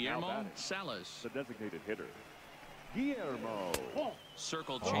 Guillermo Salas. The designated hitter, Guillermo.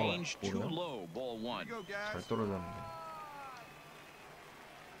 Circle change too low, ball 1. 잘 떨어졌네.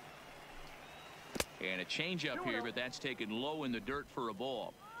 And a change up here, but that's taken low in the dirt for a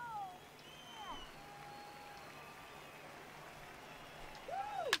ball.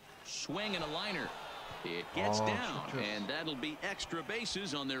 Swing and a liner. It gets down, and that'll be extra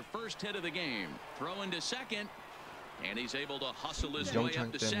bases on their first hit of the game. Throw into second, and he's able to hustle his way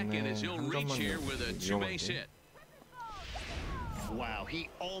up to second as he'll reach here with a 2-base hit. Wow, he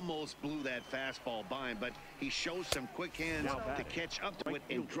almost blew that fastball by him, but he shows some quick hands to catch up to it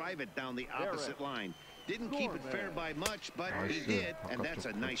and drive it down the opposite line. Didn't keep it fair by much, but he did, and that's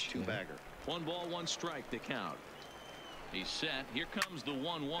a nice 2-bagger. 1 ball, 1 strike to count. He's set. Here comes the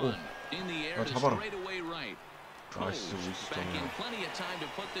 1-1. In the air to straightaway right. Back in plenty of time to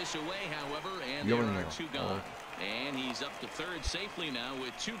put this away, however, and there are 2 gone. And he's up to third safely now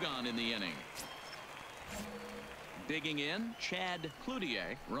with 2 gone in the inning. Digging in, Chad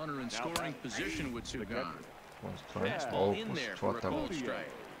Cloutier, runner in scoring position with 2 gone. Fastball in there for a cold strike.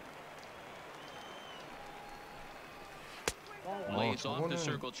 Lays off the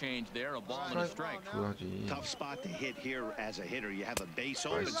circle change there, a ball and a strike. Tough spot to hit here as a hitter. You have a base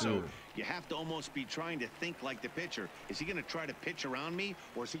open, so you have to almost be trying to think like the pitcher. Is he going to try to pitch around me,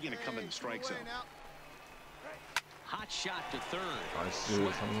 or is he going to come in the strike zone? Hot shot to third.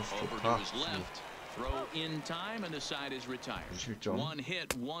 Over to his left. Throw in time, and the side is retired. 1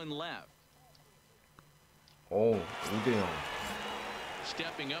 hit, 1 left. 5대0.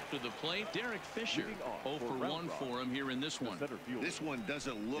 Stepping up to the plate, Derek Fisher. 0 for 1 for him here in this one. This one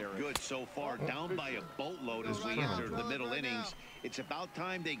doesn't look good so far. Down by a boatload as we enter the middle innings. It's about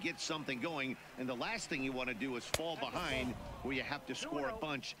time they get something going, and the last thing you want to do is fall behind where you have to score a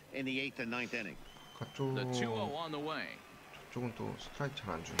bunch in the 8th and 9th inning. The 2-0 on the way. 저쪽은 또 스트라이크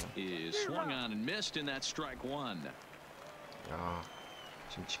잘 안 주네. Is swung on and missed, and that's strike 1. 야,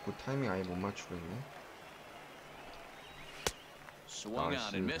 지금 직구 타이밍 아예 못 맞추고 있네. Swung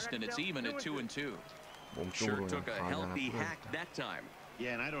on and missed, and it's even at 2-2. Sure took a healthy hack that time.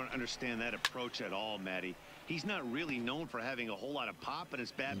 Yeah, and I don't understand that approach at all, Matty. He's not really known for having a whole lot of pop in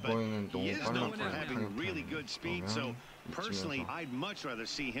his bat, but he is known for having really good speed. So personally, I'd much rather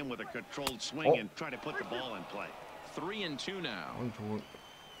see him with a controlled swing and try to put the ball in play. 3-2 now.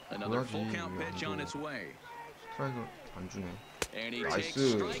 Another full count pitch on its way. 스트라이크 안 주네. And he takes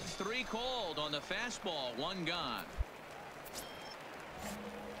strike 3 called on the fastball. 1 gone.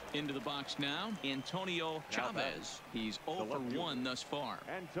 Into the box now, Antonio Chavez. He's 0 for 1 thus far.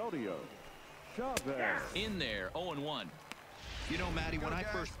 Antonio Chavez. In there, 0-1. You know, Matty, when I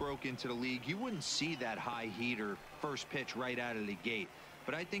first broke into the league, you wouldn't see that high heater first pitch right out of the gate.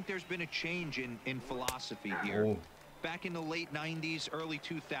 But I think there's been a change in philosophy here. 오. Back in the late 90s, early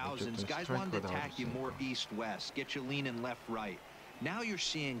 2000s, guys wanted to attack you more east-west, get you leaning left-right. Now you're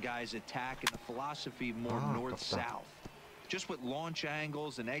seeing guys attack in the philosophy more north-south. Just with launch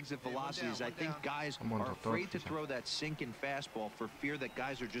angles and exit velocities, I think guys are afraid to throw that sinking fastball for fear that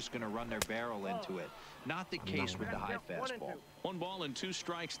guys are just going to run their barrel into it. Not the case with the high fastball. 1 ball and 2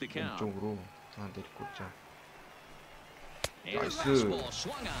 strikes to count. 왼쪽으로 내리꽂자. And the fastball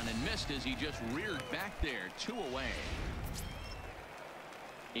swung on and missed as he just reared back there. 2 away.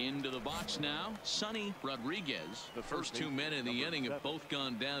 Into the box now, Sonny Rodriguez. The first 2 men in the inning have both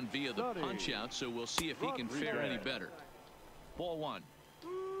gone down via the punch-out, so we'll see if he can fare any better. Ball 1.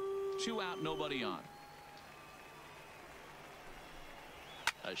 2 out, nobody on.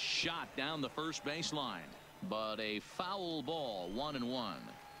 A shot down the first baseline, but a foul ball. 1-1.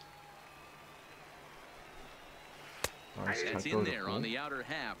 It's in there on the outer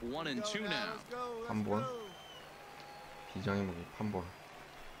half. 1-2 now. 한 번. 비장의 무기 한 번.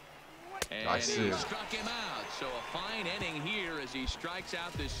 And he struck him out. So a fine inning here as he strikes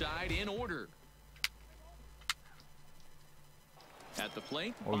out this side in order. At the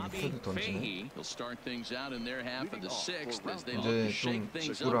plate, Bobby Fahey. He'll start things out in their half of the 6th as they look to shake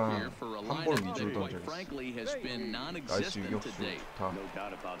things up here for a lineup that, quite frankly, has been non-existent to date. No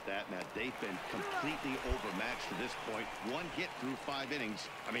doubt about that, Matt. They've been completely overmatched to this point. 1 hit through 5 innings.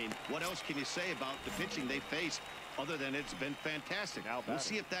 I mean, what else can you say about the pitching they faced other than it's been fantastic? We'll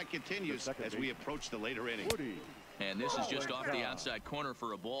see if that continues as we approach the later innings. And this is just off the outside corner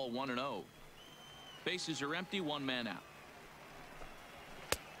for a ball. 1-0. Bases are empty. 1 man out.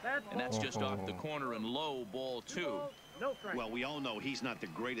 And that's just off the corner and low. Ball 2. Well, we all know he's not the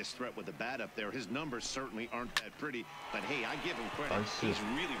greatest threat with the bat up there. His numbers certainly aren't that pretty. But hey, I give him credit. He's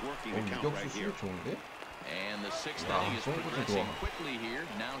really working the count right here. And the 6th inning is progressing quickly here.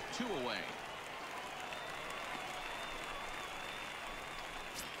 Now 2 away.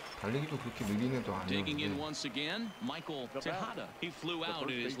 달리기도 그렇게 느린 애도 Digging in 아니었는데. once again, Michael Tejada. He flew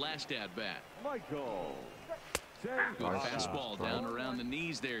out in his last at bat. Michael. Good fastball down around the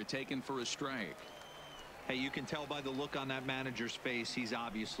knees there, taken for a strike. Hey, you can tell by the look on that manager's face, he's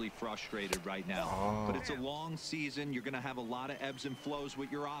obviously frustrated right now. But it's a long season. You're going to have a lot of ebbs and flows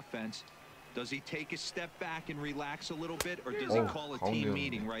with your offense. Does he take a step back and relax a little bit, or does he call a team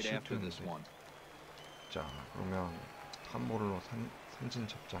meeting right after this one? 자, 그러면 한 볼로 삼진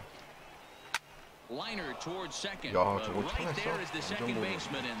잡자. Liner towards second. 야, 저거 Right there 쳐냈어? is the second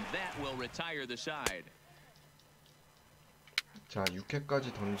baseman, and that will retire the side. 자,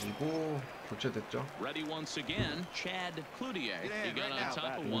 6회까지 던지고 교체됐죠. Ready once again, Chad Cloutier. He got on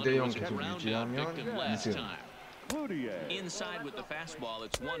top of one 2대0 was a 계속 ground out victim last 2승. time. Inside with the fastball,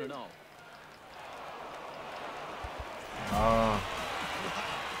 it's 1-0. 아,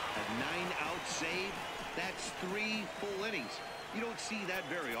 A 9-out save. That's 3 full innings. You don't see that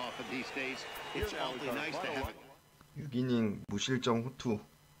very often these days. It's awfully nice to have it. 6이닝 무실점 후투.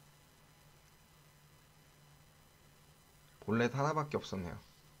 볼넷 하나밖에 없었네요.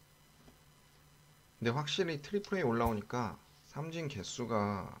 근데 확실히 트리플 A 올라오니까 삼진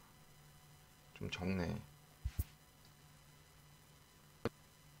개수가 좀 적네.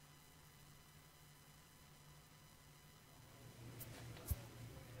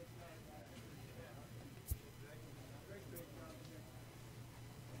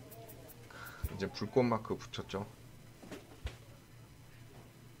 이제 불꽃 마크 붙였죠.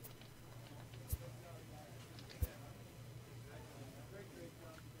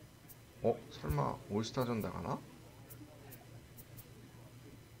 설마 올스타전 나가나?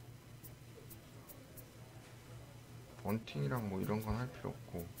 번팅이랑 뭐 이런 건 할 필요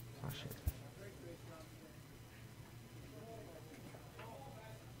없고 사실.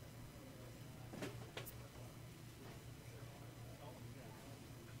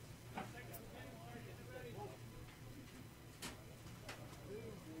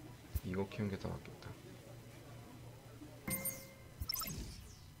 이거 키우는 게 더 낫겠다.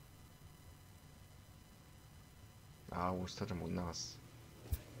 아, 올스타전 못 나갔어.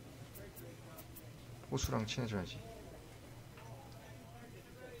 호수랑 친해져야지.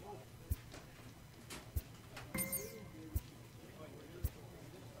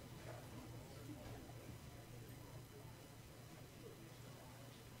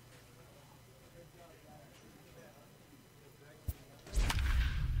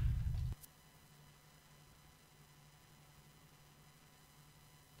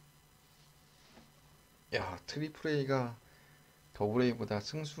 야, 트리플 A가 더블 A보다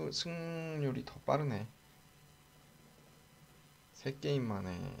승률이 더 빠르네. 3게임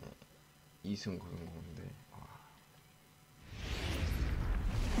만에 2승 거둔 건데.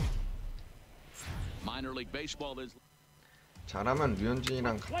 잘하면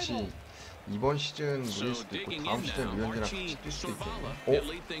류현진이랑 같이 이번 시즌 무릴 수도 있고 다음 시즌 류현진이랑 같이 뛸 수도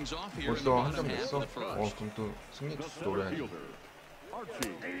있겠네. 벌써 한 점 됐어? 그럼 또 승리 투수 노려야지.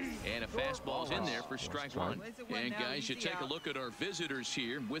 And a fastball's in there for strike one. And guys, you take a look at our visitors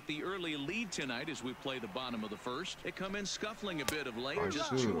here with the early lead tonight as we play the bottom of the first. They come in scuffling a bit of late,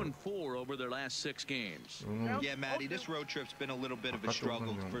 just 2-4 over their last 6 games. Yeah, Matty, this road trip's been a little bit of a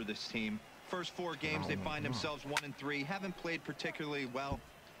struggle for this team. First 4 games, they find themselves 1-3, haven't played particularly well.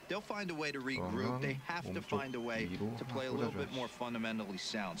 They'll find a way to regroup. They have to find a way to play a little bit more fundamentally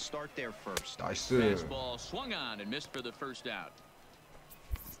sound. Start there first. Fastball swung on and missed for the first out.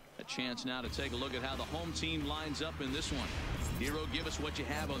 A chance now to take a look at how the home team lines up in this one. Hero, give us what you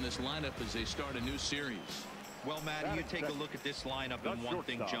have on this lineup as they start a new series. Well, Matty, you take a look at this lineup and one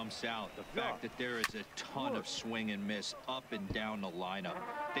thing jumps out. The fact that there is a ton of swing and miss up and down the lineup.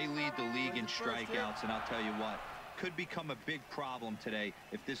 They lead the league in strikeouts, and I'll tell you what, could become a big problem today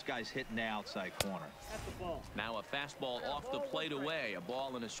if this guy's hitting the outside corner. Now a fastball off the plate away, a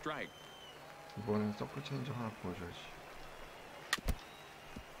ball and a strike. 이번엔 서클 체인저 하나 보여줘야지.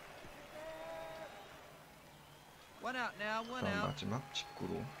 One out now, one 다음 out. 마지막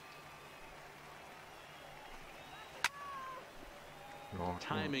직구로.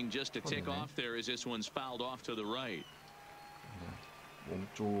 Timing just to tick off there as this one's fouled off to the right.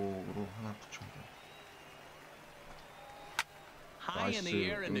 몸쪽으로 하나 붙여야 돼. High in the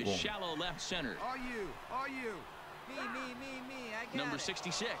air into shallow left center. Are you? Me. I got Number it.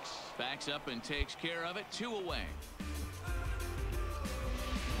 66 backs up and takes care of it. 2 away.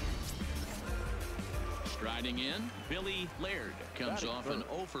 Striding in, Billy Laird comes off an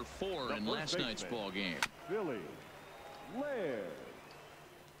 0 for 4 in last night's ball game. Billy Laird.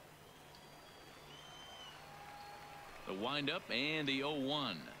 The windup and the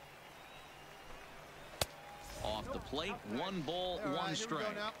 0-1. Off the plate, 1 ball, 1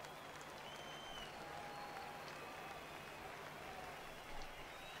 strike.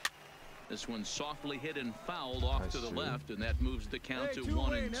 This one softly hit and fouled off to the left, and that moves the count to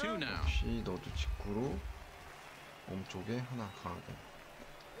 1-2 now. 역시 너도 직구로 몸쪽에 하나 강하게.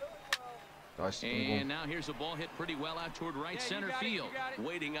 나이스 And 동공. now here's a ball hit pretty well out toward right center field.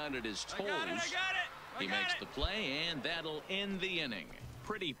 Waiting on it his toes. He makes the play, and that'll end the inning.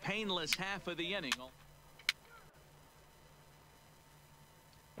 Pretty painless half of the inning.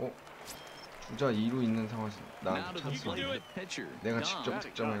 주자 2루 있는 상황에서 나 찬스. pitcher. 내가 직접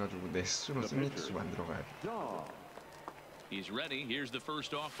득점해가지고 내 스스로 승리 투수 만들어가야 돼. He's ready. Here's the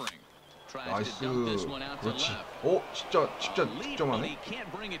first offering. Tries 나이스. to dump this one out to 그렇지. left. 진짜 Leap, but he 득점하네.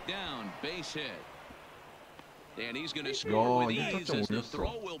 can't bring it down. Base hit. And he's going to score with ease as the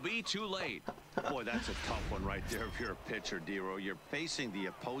throw will be too late. Boy, that's a tough one right there if you're a pitcher, Dero. You're facing the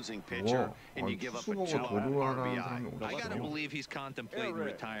opposing pitcher, and you give up a 투수 보고 jump 도루하라는 RBI. 사람이 I gotta 어딨어? believe he's contemplating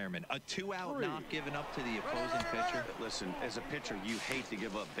retirement. A 2-out knock given up to the opposing pitcher. Listen, as a pitcher, you hate to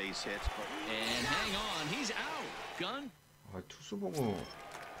give up base hits, but And hang on, he's out. Gun 투수 보고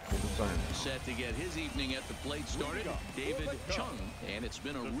도루 쌓였네. set to get his evening at the plate started. David Chung, and it's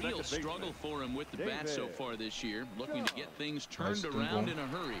been a real struggle for him with the bat so far this year. Looking to get things turned around in a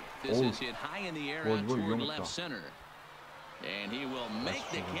hurry. This is hit high in the air out toward left center. And he will make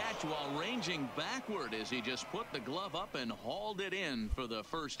the catch while ranging backward as he just put the glove up and hauled it in for the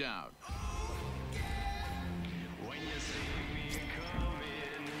first out.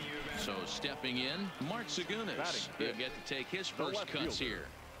 So stepping in, Mark Segunas. He'll get to take his first cuts here.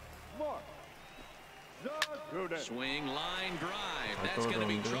 Swing, line, drive. That's going to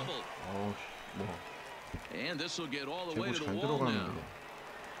be trouble. And this will get all the way to the wall now.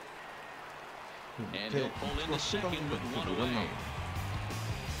 And he'll pull into second with 1 away.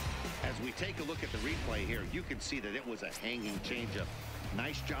 as we take a look at the replay here, you can see that it was a hanging changeup.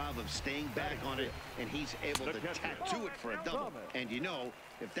 Nice job of staying back on it, and he's able to tattoo it for a double. And you know,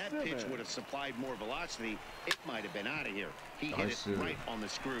 if that pitch would have supplied more velocity, it might have been out of here. He hit it right on the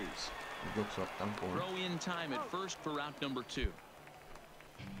screws. Throw in time at first for route number 2.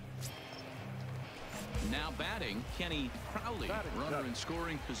 Now batting, Kenny Crowley, runner in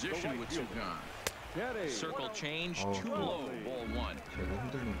scoring position with two gone. Circle change, too low, ball one.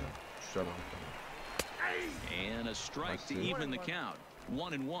 And a strike to even the count.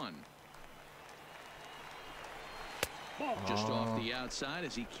 1-1. Just off the outside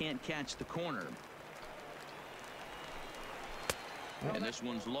as he can't catch the corner. And this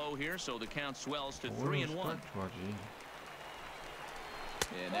one's low here, so the count swells to 3-1.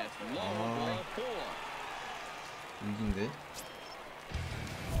 And that's low, ball four.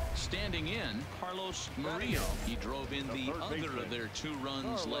 Standing in, Carlos Murillo. He drove in the other of their 2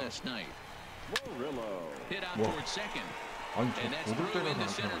 runs last night. Hit out towards second. And that's through into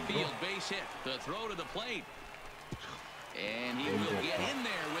center field, base hit. The throw to the plate. And he will get in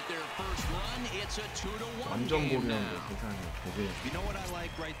there with their first run. It's a 2-1 game now. You know what I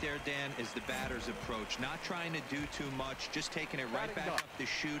like right there, Dan, is the batter's approach. Not trying to do too much, just taking it right back up the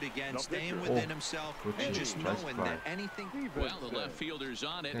chute again, staying within himself, and just knowing that anything. Well, the left fielder's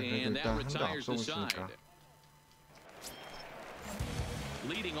on it, and that retires the side.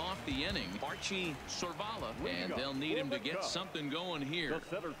 Leading off the inning, Archie Sorvala, and they'll need him to get something going here.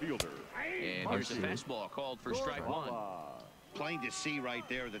 And here's a fastball called for strike one. Plain to see right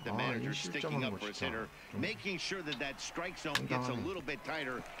there that the manager's sticking up for his hitter, making sure that that strike zone gets a little bit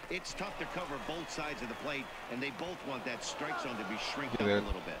tighter. It's tough to cover both sides of the plate, and they both want that strike zone to be shrinked up a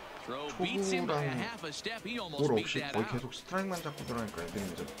little bit. Throw beats him by a half a step. He almost beat that out.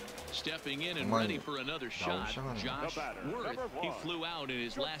 Stepping in and ready for another shot, Josh Worth. He flew out in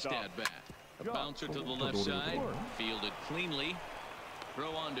his last at-bat. A bouncer to the left side, fielded cleanly.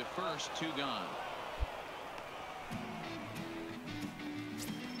 Throw on to first, 2 gone.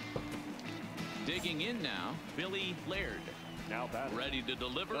 Digging in now, Billy Laird. Ready to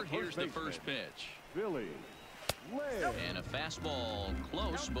deliver. Here's the first pitch. And a fastball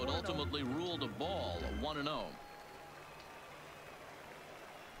close, but ultimately ruled a ball, 1-0.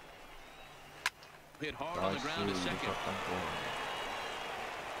 Hit hard on the ground to second.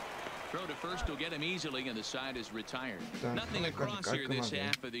 Throw to first will get him easily, and the side is retired. Nothing across here this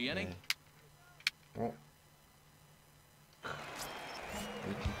half of the inning.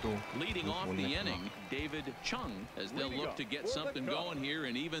 Leading off the inning, David Chung, as they'll look to get something going here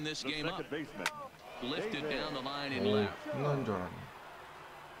and even this game up. Lifted down the line in left. I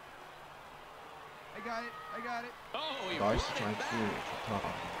got it. Oh, he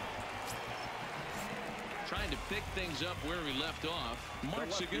trying to pick things up where he left off. Mark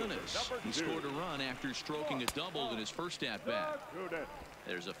Segunas, he scored a run after stroking a double in his first at-bat.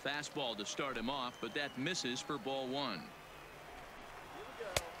 There's a fastball to start him off, but that misses for ball one.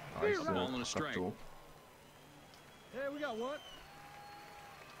 Ball and a strike. Hey, we got one.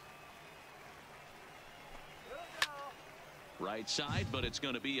 Right side, but it's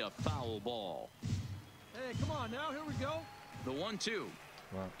going to be a foul ball. Hey, come on now. Here we go. The 1-2.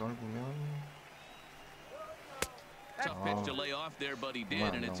 Tough pitch to lay off there, but he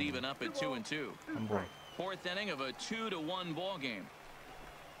did, and it's even up at 2-2. Fourth inning of a 2-1 ball game.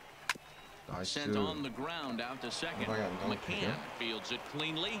 Sent on the ground out to second. McCann fields it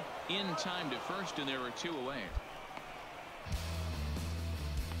cleanly. In time to first, and there are 2 away.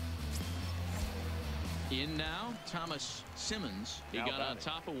 In now, Thomas Simmons. He got on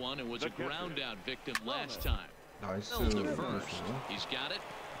top of one and was a ground out victim last time. Fills the first. He's got it.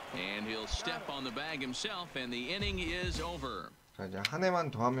 And he'll step on the bag himself, and the inning is over. 자, 이제 한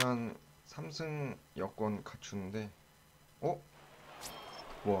해만 더 하면 3승 여권 갖추는데,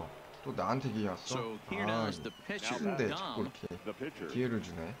 뭐야? 또 나한테 기회 왔어? So here now is the pitcher. 싫은데 자꾸 이렇게 기회를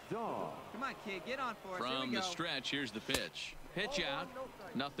주네. Come on, kid, get on for us. From the stretch, here's the pitch. Pitch out,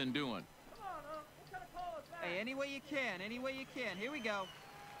 nothing doing. Hey, any way you can, any way you can. Here we go.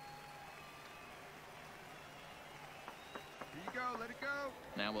 Here you go, let it go.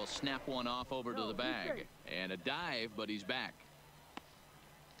 Now we'll snap one off over to the bag. And a dive, but he's back.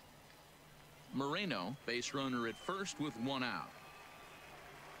 Moreno, base runner at first with 1 out.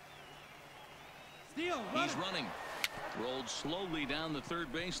 He's running. Rolled slowly down the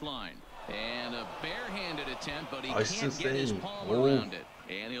third baseline. And a barehanded attempt, but he can't get his palm around it.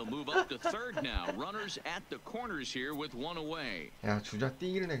 And he'll move up to third now. Runners at the corners here with 1 away. 야, 주자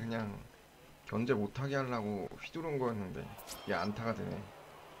뛰길래 그냥 견제 못하게 하려고 휘두른 거였는데 이게 안타가 되네.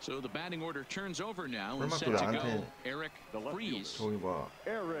 So the batting order turns over now and set to go. Eric Freeze. 저기 뭐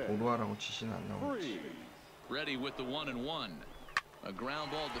보도하라고 지시는 안 나오지. Ready with the 1-1. A ground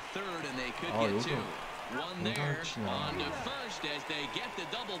ball to third, and they could get 2. One there on to first as they get the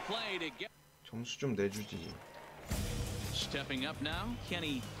double play to get. 점수 좀 내주지. Stepping up now,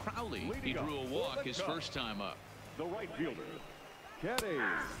 Kenny Crowley. He drew a walk his first time up. The right fielder,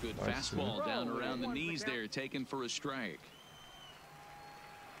 Good fastball down around the knees there, taken for a strike.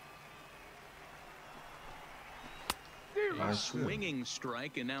 A swinging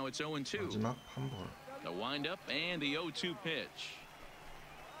strike, and now it's 0-2. 마지막 한 볼. The windup and the 0-2 pitch.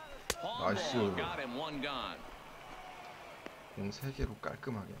 나이스. Got him, one gone. 공 3개로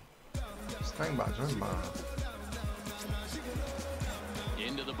깔끔하게. 스트라이크 맞아, 임마.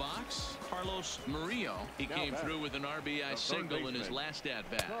 Into the box, Carlos Murillo. He came through with an RBI single in his last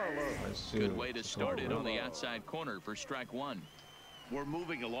at-bat. Good way to start it on the outside corner for strike one. We're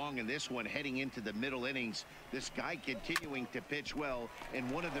moving along in this one, heading into the middle innings. This guy continuing to pitch well, and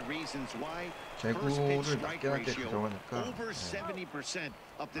one of the reasons why, first pitch strike ratio over 70%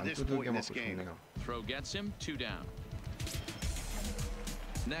 up to this point in this game. Throw gets him, 2 down.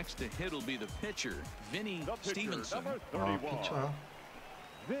 Next to hit will be the pitcher, Vinny Stevenson. 아, 피쳐야.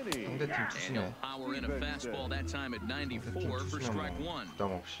 상대팀 투수네. Power in a fastball that time at 94 for strike one.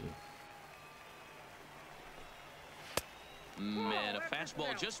 부담 없이. And a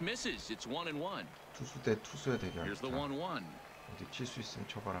fastball just misses. It's 1-1. 투수 대 투수의 대결. Here's the 1-1. 어디 칠 수 있으면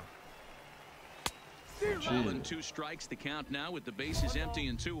쳐봐라. Ball and 2 strikes the count now with the bases empty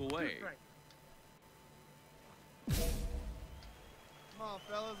and 2 away. Come on,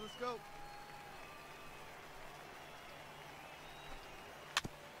 fellas, let's go.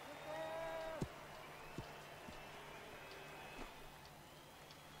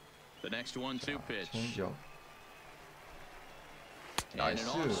 The next 1-2 pitch. 체인지업. And an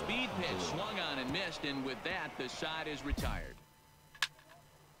off-speed pitch swung on and missed, and with that, the side is retired.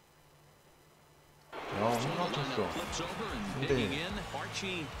 야, 홈런 쳤어. 근데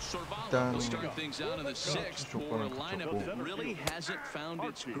일단 Start things out in the 6th for a lineup that really hasn't found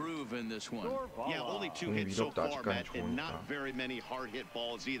its groove in this one. Yeah, only 2 hits so far, Matt, and not very many hard hit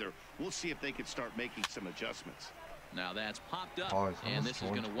balls either. We'll see if they can start making some adjustments. Now that's popped up, and this is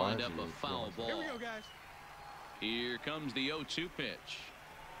going to wind up a foul ball. Here we go, guys. Here comes the 0-2 pitch.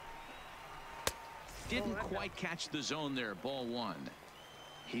 Didn't quite catch the zone there, ball 1.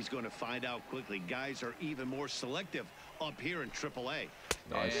 He's going to find out quickly. Guys are even more selective up here in AAA.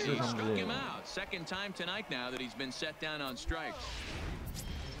 And he struck him out. Second time tonight now that he's been set down on strikes.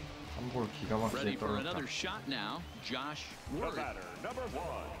 Ready for another shot now, Josh Ward. Number 1,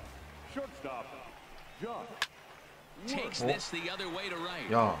 shortstop, Josh. Takes this the other way to right.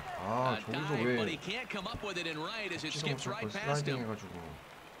 야, 아, 저기서 왜 but he can't come up with it in right as it skips right past him.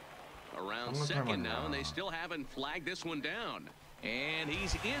 Around second now, and they still haven't flagged this one down. And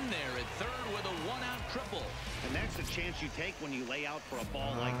he's in there at third with a 1-out triple. And that's the chance you take when you lay out for a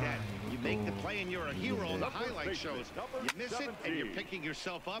ball like that. You make the play and you're a hero in the highlight shows. You miss it and you're picking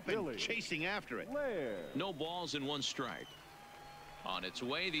yourself up and chasing after it. No balls and 1 strike. On its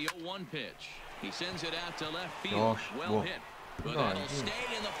way, the 0-1 pitch. He sends it out to left field. Well hit. But that'll stay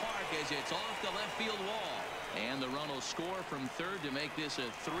in the park as it's off the left field wall. And the run will score from third to make this a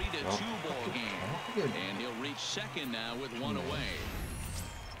 3-2 ball game. And he'll reach second now with 1 away.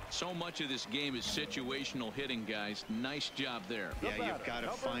 So much of this game is situational hitting, guys. Nice job there. Yeah, you've got to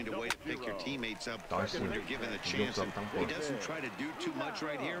find a way to pick your teammates up when you're given the chance. And he doesn't try to do too much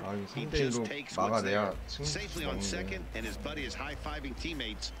right here. He just takes what's there safely on second, and his buddy is high-fiving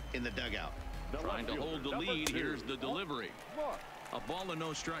teammates in the dugout. Trying to hold the lead. Here's the delivery. A ball and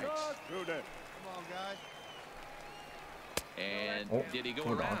no strikes. Come on, guys. And did he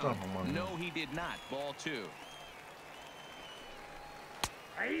go around? No, he did not. Ball 2.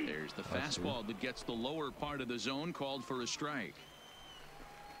 There's the fastball that gets the lower part of the zone, called for a strike.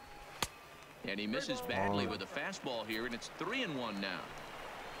 And he misses badly with a fastball here, and it's 3-1 now.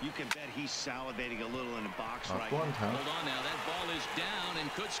 You can bet he's salivating a little in the box right now. Hold on now. That ball is down and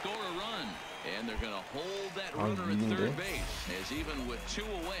could score a run. And they're going to hold that runner at third base, as even with 2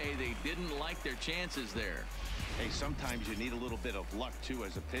 away, they didn't like their chances there. Hey, sometimes you need a little bit of luck, too,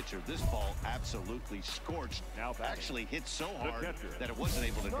 as a pitcher. This ball absolutely scorched. Actually hit so hard that it wasn't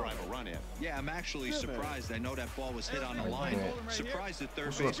able to drive a run in. Yeah, I'm actually surprised. I know that ball was hit on the line. Surprised the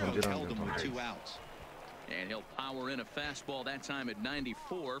third baseman held him with 2 outs. And he'll power in a fastball that time at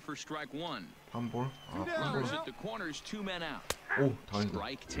 94 for strike 1. Runners at the corners, 2 men out.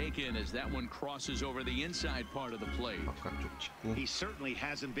 Strike taken as that one crosses over the inside part of the plate. He certainly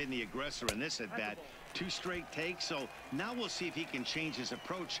hasn't been the aggressor in this at bat. 2 straight takes, so now we'll see if he can change his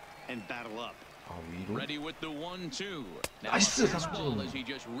approach and battle up. Ready with the 1-2. Now a fastball as he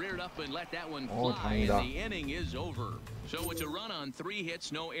just reared up and let that one fly, and the inning is over. So it's a run on 3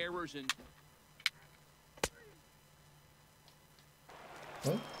 hits, no errors, and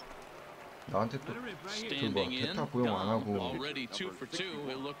나한테 또 그거 대타 고용 안 하고 already 2 for 2.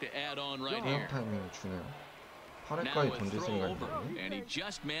 He'll look to add on right here. 타이밍을 주네요. 8회까지 던질 생각인데. And he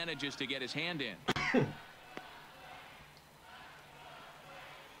just manages to get his hand in.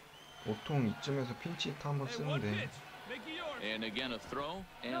 보통 이쯤에서 핀치 히터 한번 쓰는데. And again a throw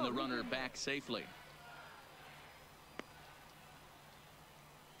and the runner back safely.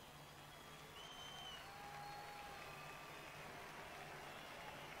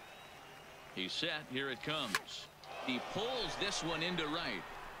 He's set. Here it comes. He pulls this one into right.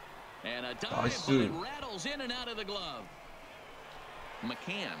 And a dive, but it rattles in and out of the glove.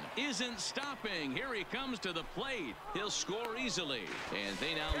 McCann isn't stopping. Here he comes to the plate. He'll score easily. And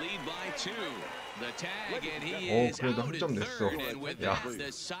they now lead by 2. The tag, and he is out at third. And with that,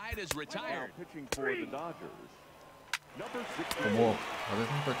 the side is retired. 뭐 다들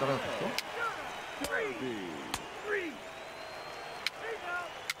성과에 따라갔어?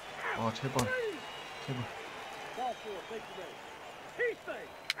 아 제발 제발.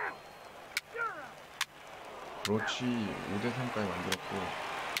 그렇지. 5대3까지 만들었고.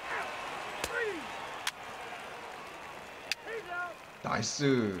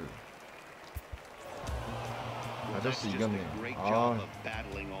 나이스. 아저씨 이겼네. 아.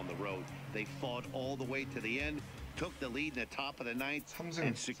 Took the lead in the top of the ninth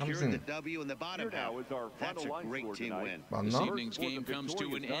and secured the W in the bottom half. That's a great team win. This evening's game comes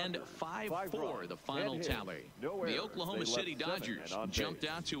to an end 5-4, the final tally. The Oklahoma City Dodgers jumped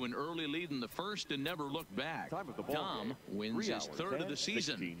out to an early lead in the first and never looked back. Dom wins his third of the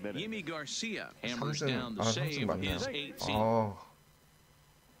season. Yimi Garcia hammers down the save, his 18th.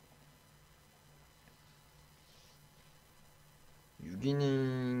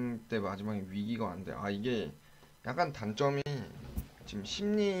 6이닝 때 마지막에 위기가 왔는데 이게 약간 단점이 지금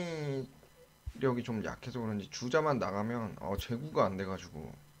심리력이 좀 약해서 그런지 주자만 나가면 제구가 안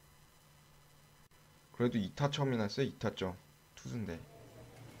돼가지고. 그래도 2타 처음이나 했어요. 2타점 투수인데.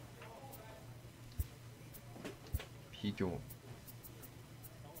 비교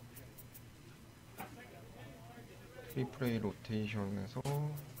트리플레이 로테이션에서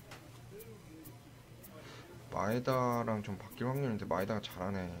마에다랑 좀 바뀔 확률인데 마에다가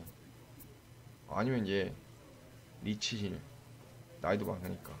잘하네. 아니면 얘 리치힐 나이도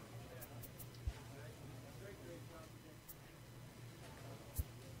많으니까.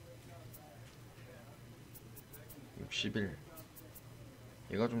 61.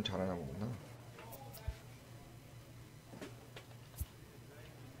 얘가 좀 잘하나 보구나.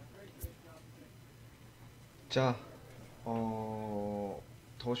 자,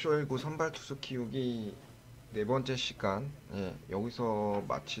 더쇼19 선발투수 키우기 4번째 시간, 여기서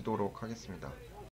마치도록 하겠습니다.